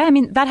 Yeah, I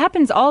mean, that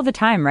happens all the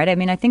time, right? I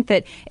mean, I think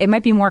that it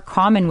might be more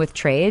common with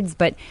trades,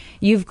 but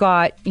you've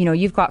got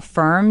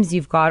firms,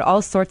 you've got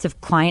all sorts of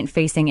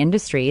client-facing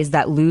industries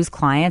that lose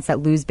clients,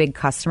 that lose big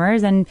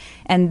customers, and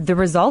the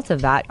result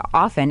of that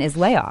often is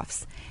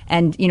layoffs.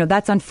 And,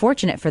 that's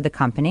unfortunate for the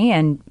company,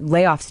 and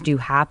layoffs do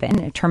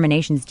happen,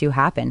 terminations do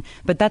happen,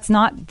 but that's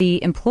not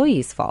the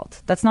employee's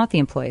fault. That's not the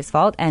employee's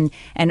fault. And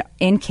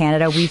in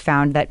Canada, we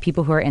found that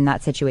people who are in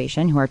that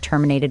situation, who are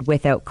terminated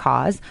without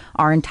cause,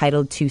 are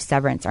entitled to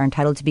severance, are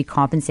entitled to be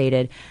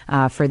compensated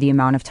for the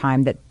amount of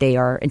time that they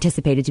are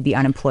anticipated to be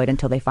unemployed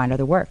until they find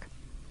other work.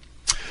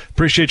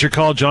 Appreciate your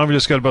call, John. We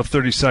just got about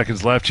 30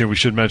 seconds left here. We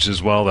should mention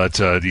as well that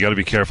you got to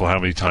be careful how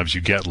many times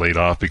you get laid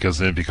off, because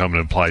then it becomes an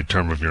implied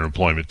term of your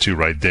employment too,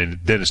 right? Then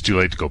it's too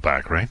late to go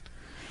back, right?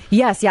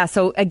 Yes, yeah.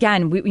 So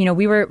again,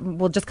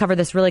 we'll just cover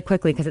this really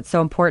quickly because it's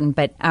so important.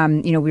 But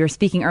we were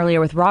speaking earlier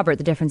with Robert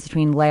the difference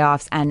between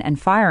layoffs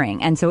and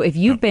firing. And so if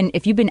you've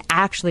been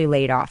actually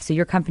laid off, so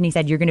your company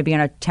said you're going to be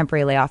on a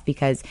temporary layoff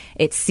because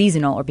it's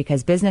seasonal or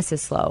because business is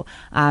slow,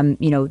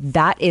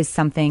 that is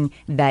something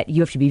that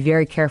you have to be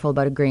very careful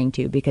about agreeing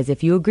to, because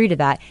if you agree to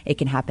that, it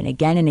can happen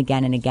again and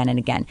again and again and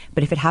again.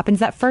 But if it happens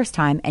that first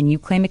time and you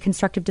claim a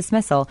constructive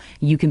dismissal,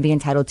 you can be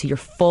entitled to your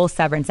full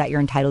severance that you're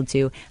entitled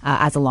to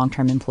as a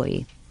long-term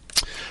employee.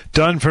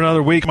 Done for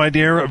another week, my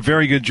dear.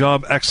 Very good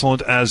job.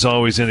 Excellent as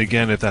always. And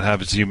again, if that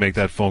happens to you, make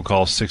that phone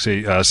call,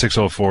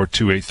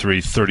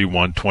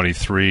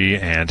 604-283-3123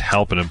 and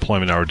help at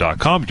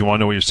employmenthour.com. If you want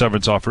to know what your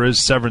severance offer is,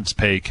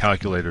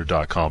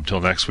 severancepaycalculator.com.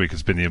 Till next week,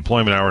 it's been the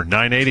Employment Hour,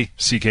 980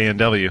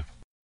 CKNW.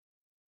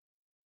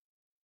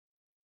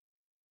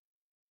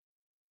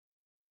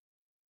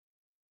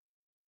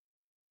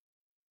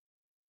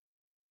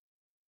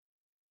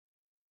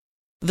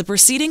 The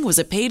preceding was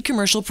a paid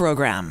commercial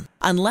program.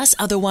 Unless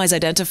otherwise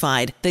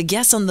identified, the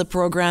guests on the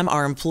program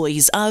are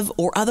employees of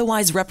or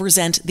otherwise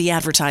represent the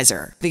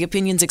advertiser. The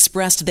opinions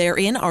expressed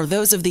therein are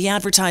those of the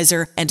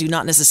advertiser and do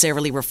not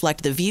necessarily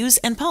reflect the views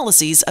and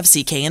policies of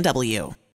CKNW.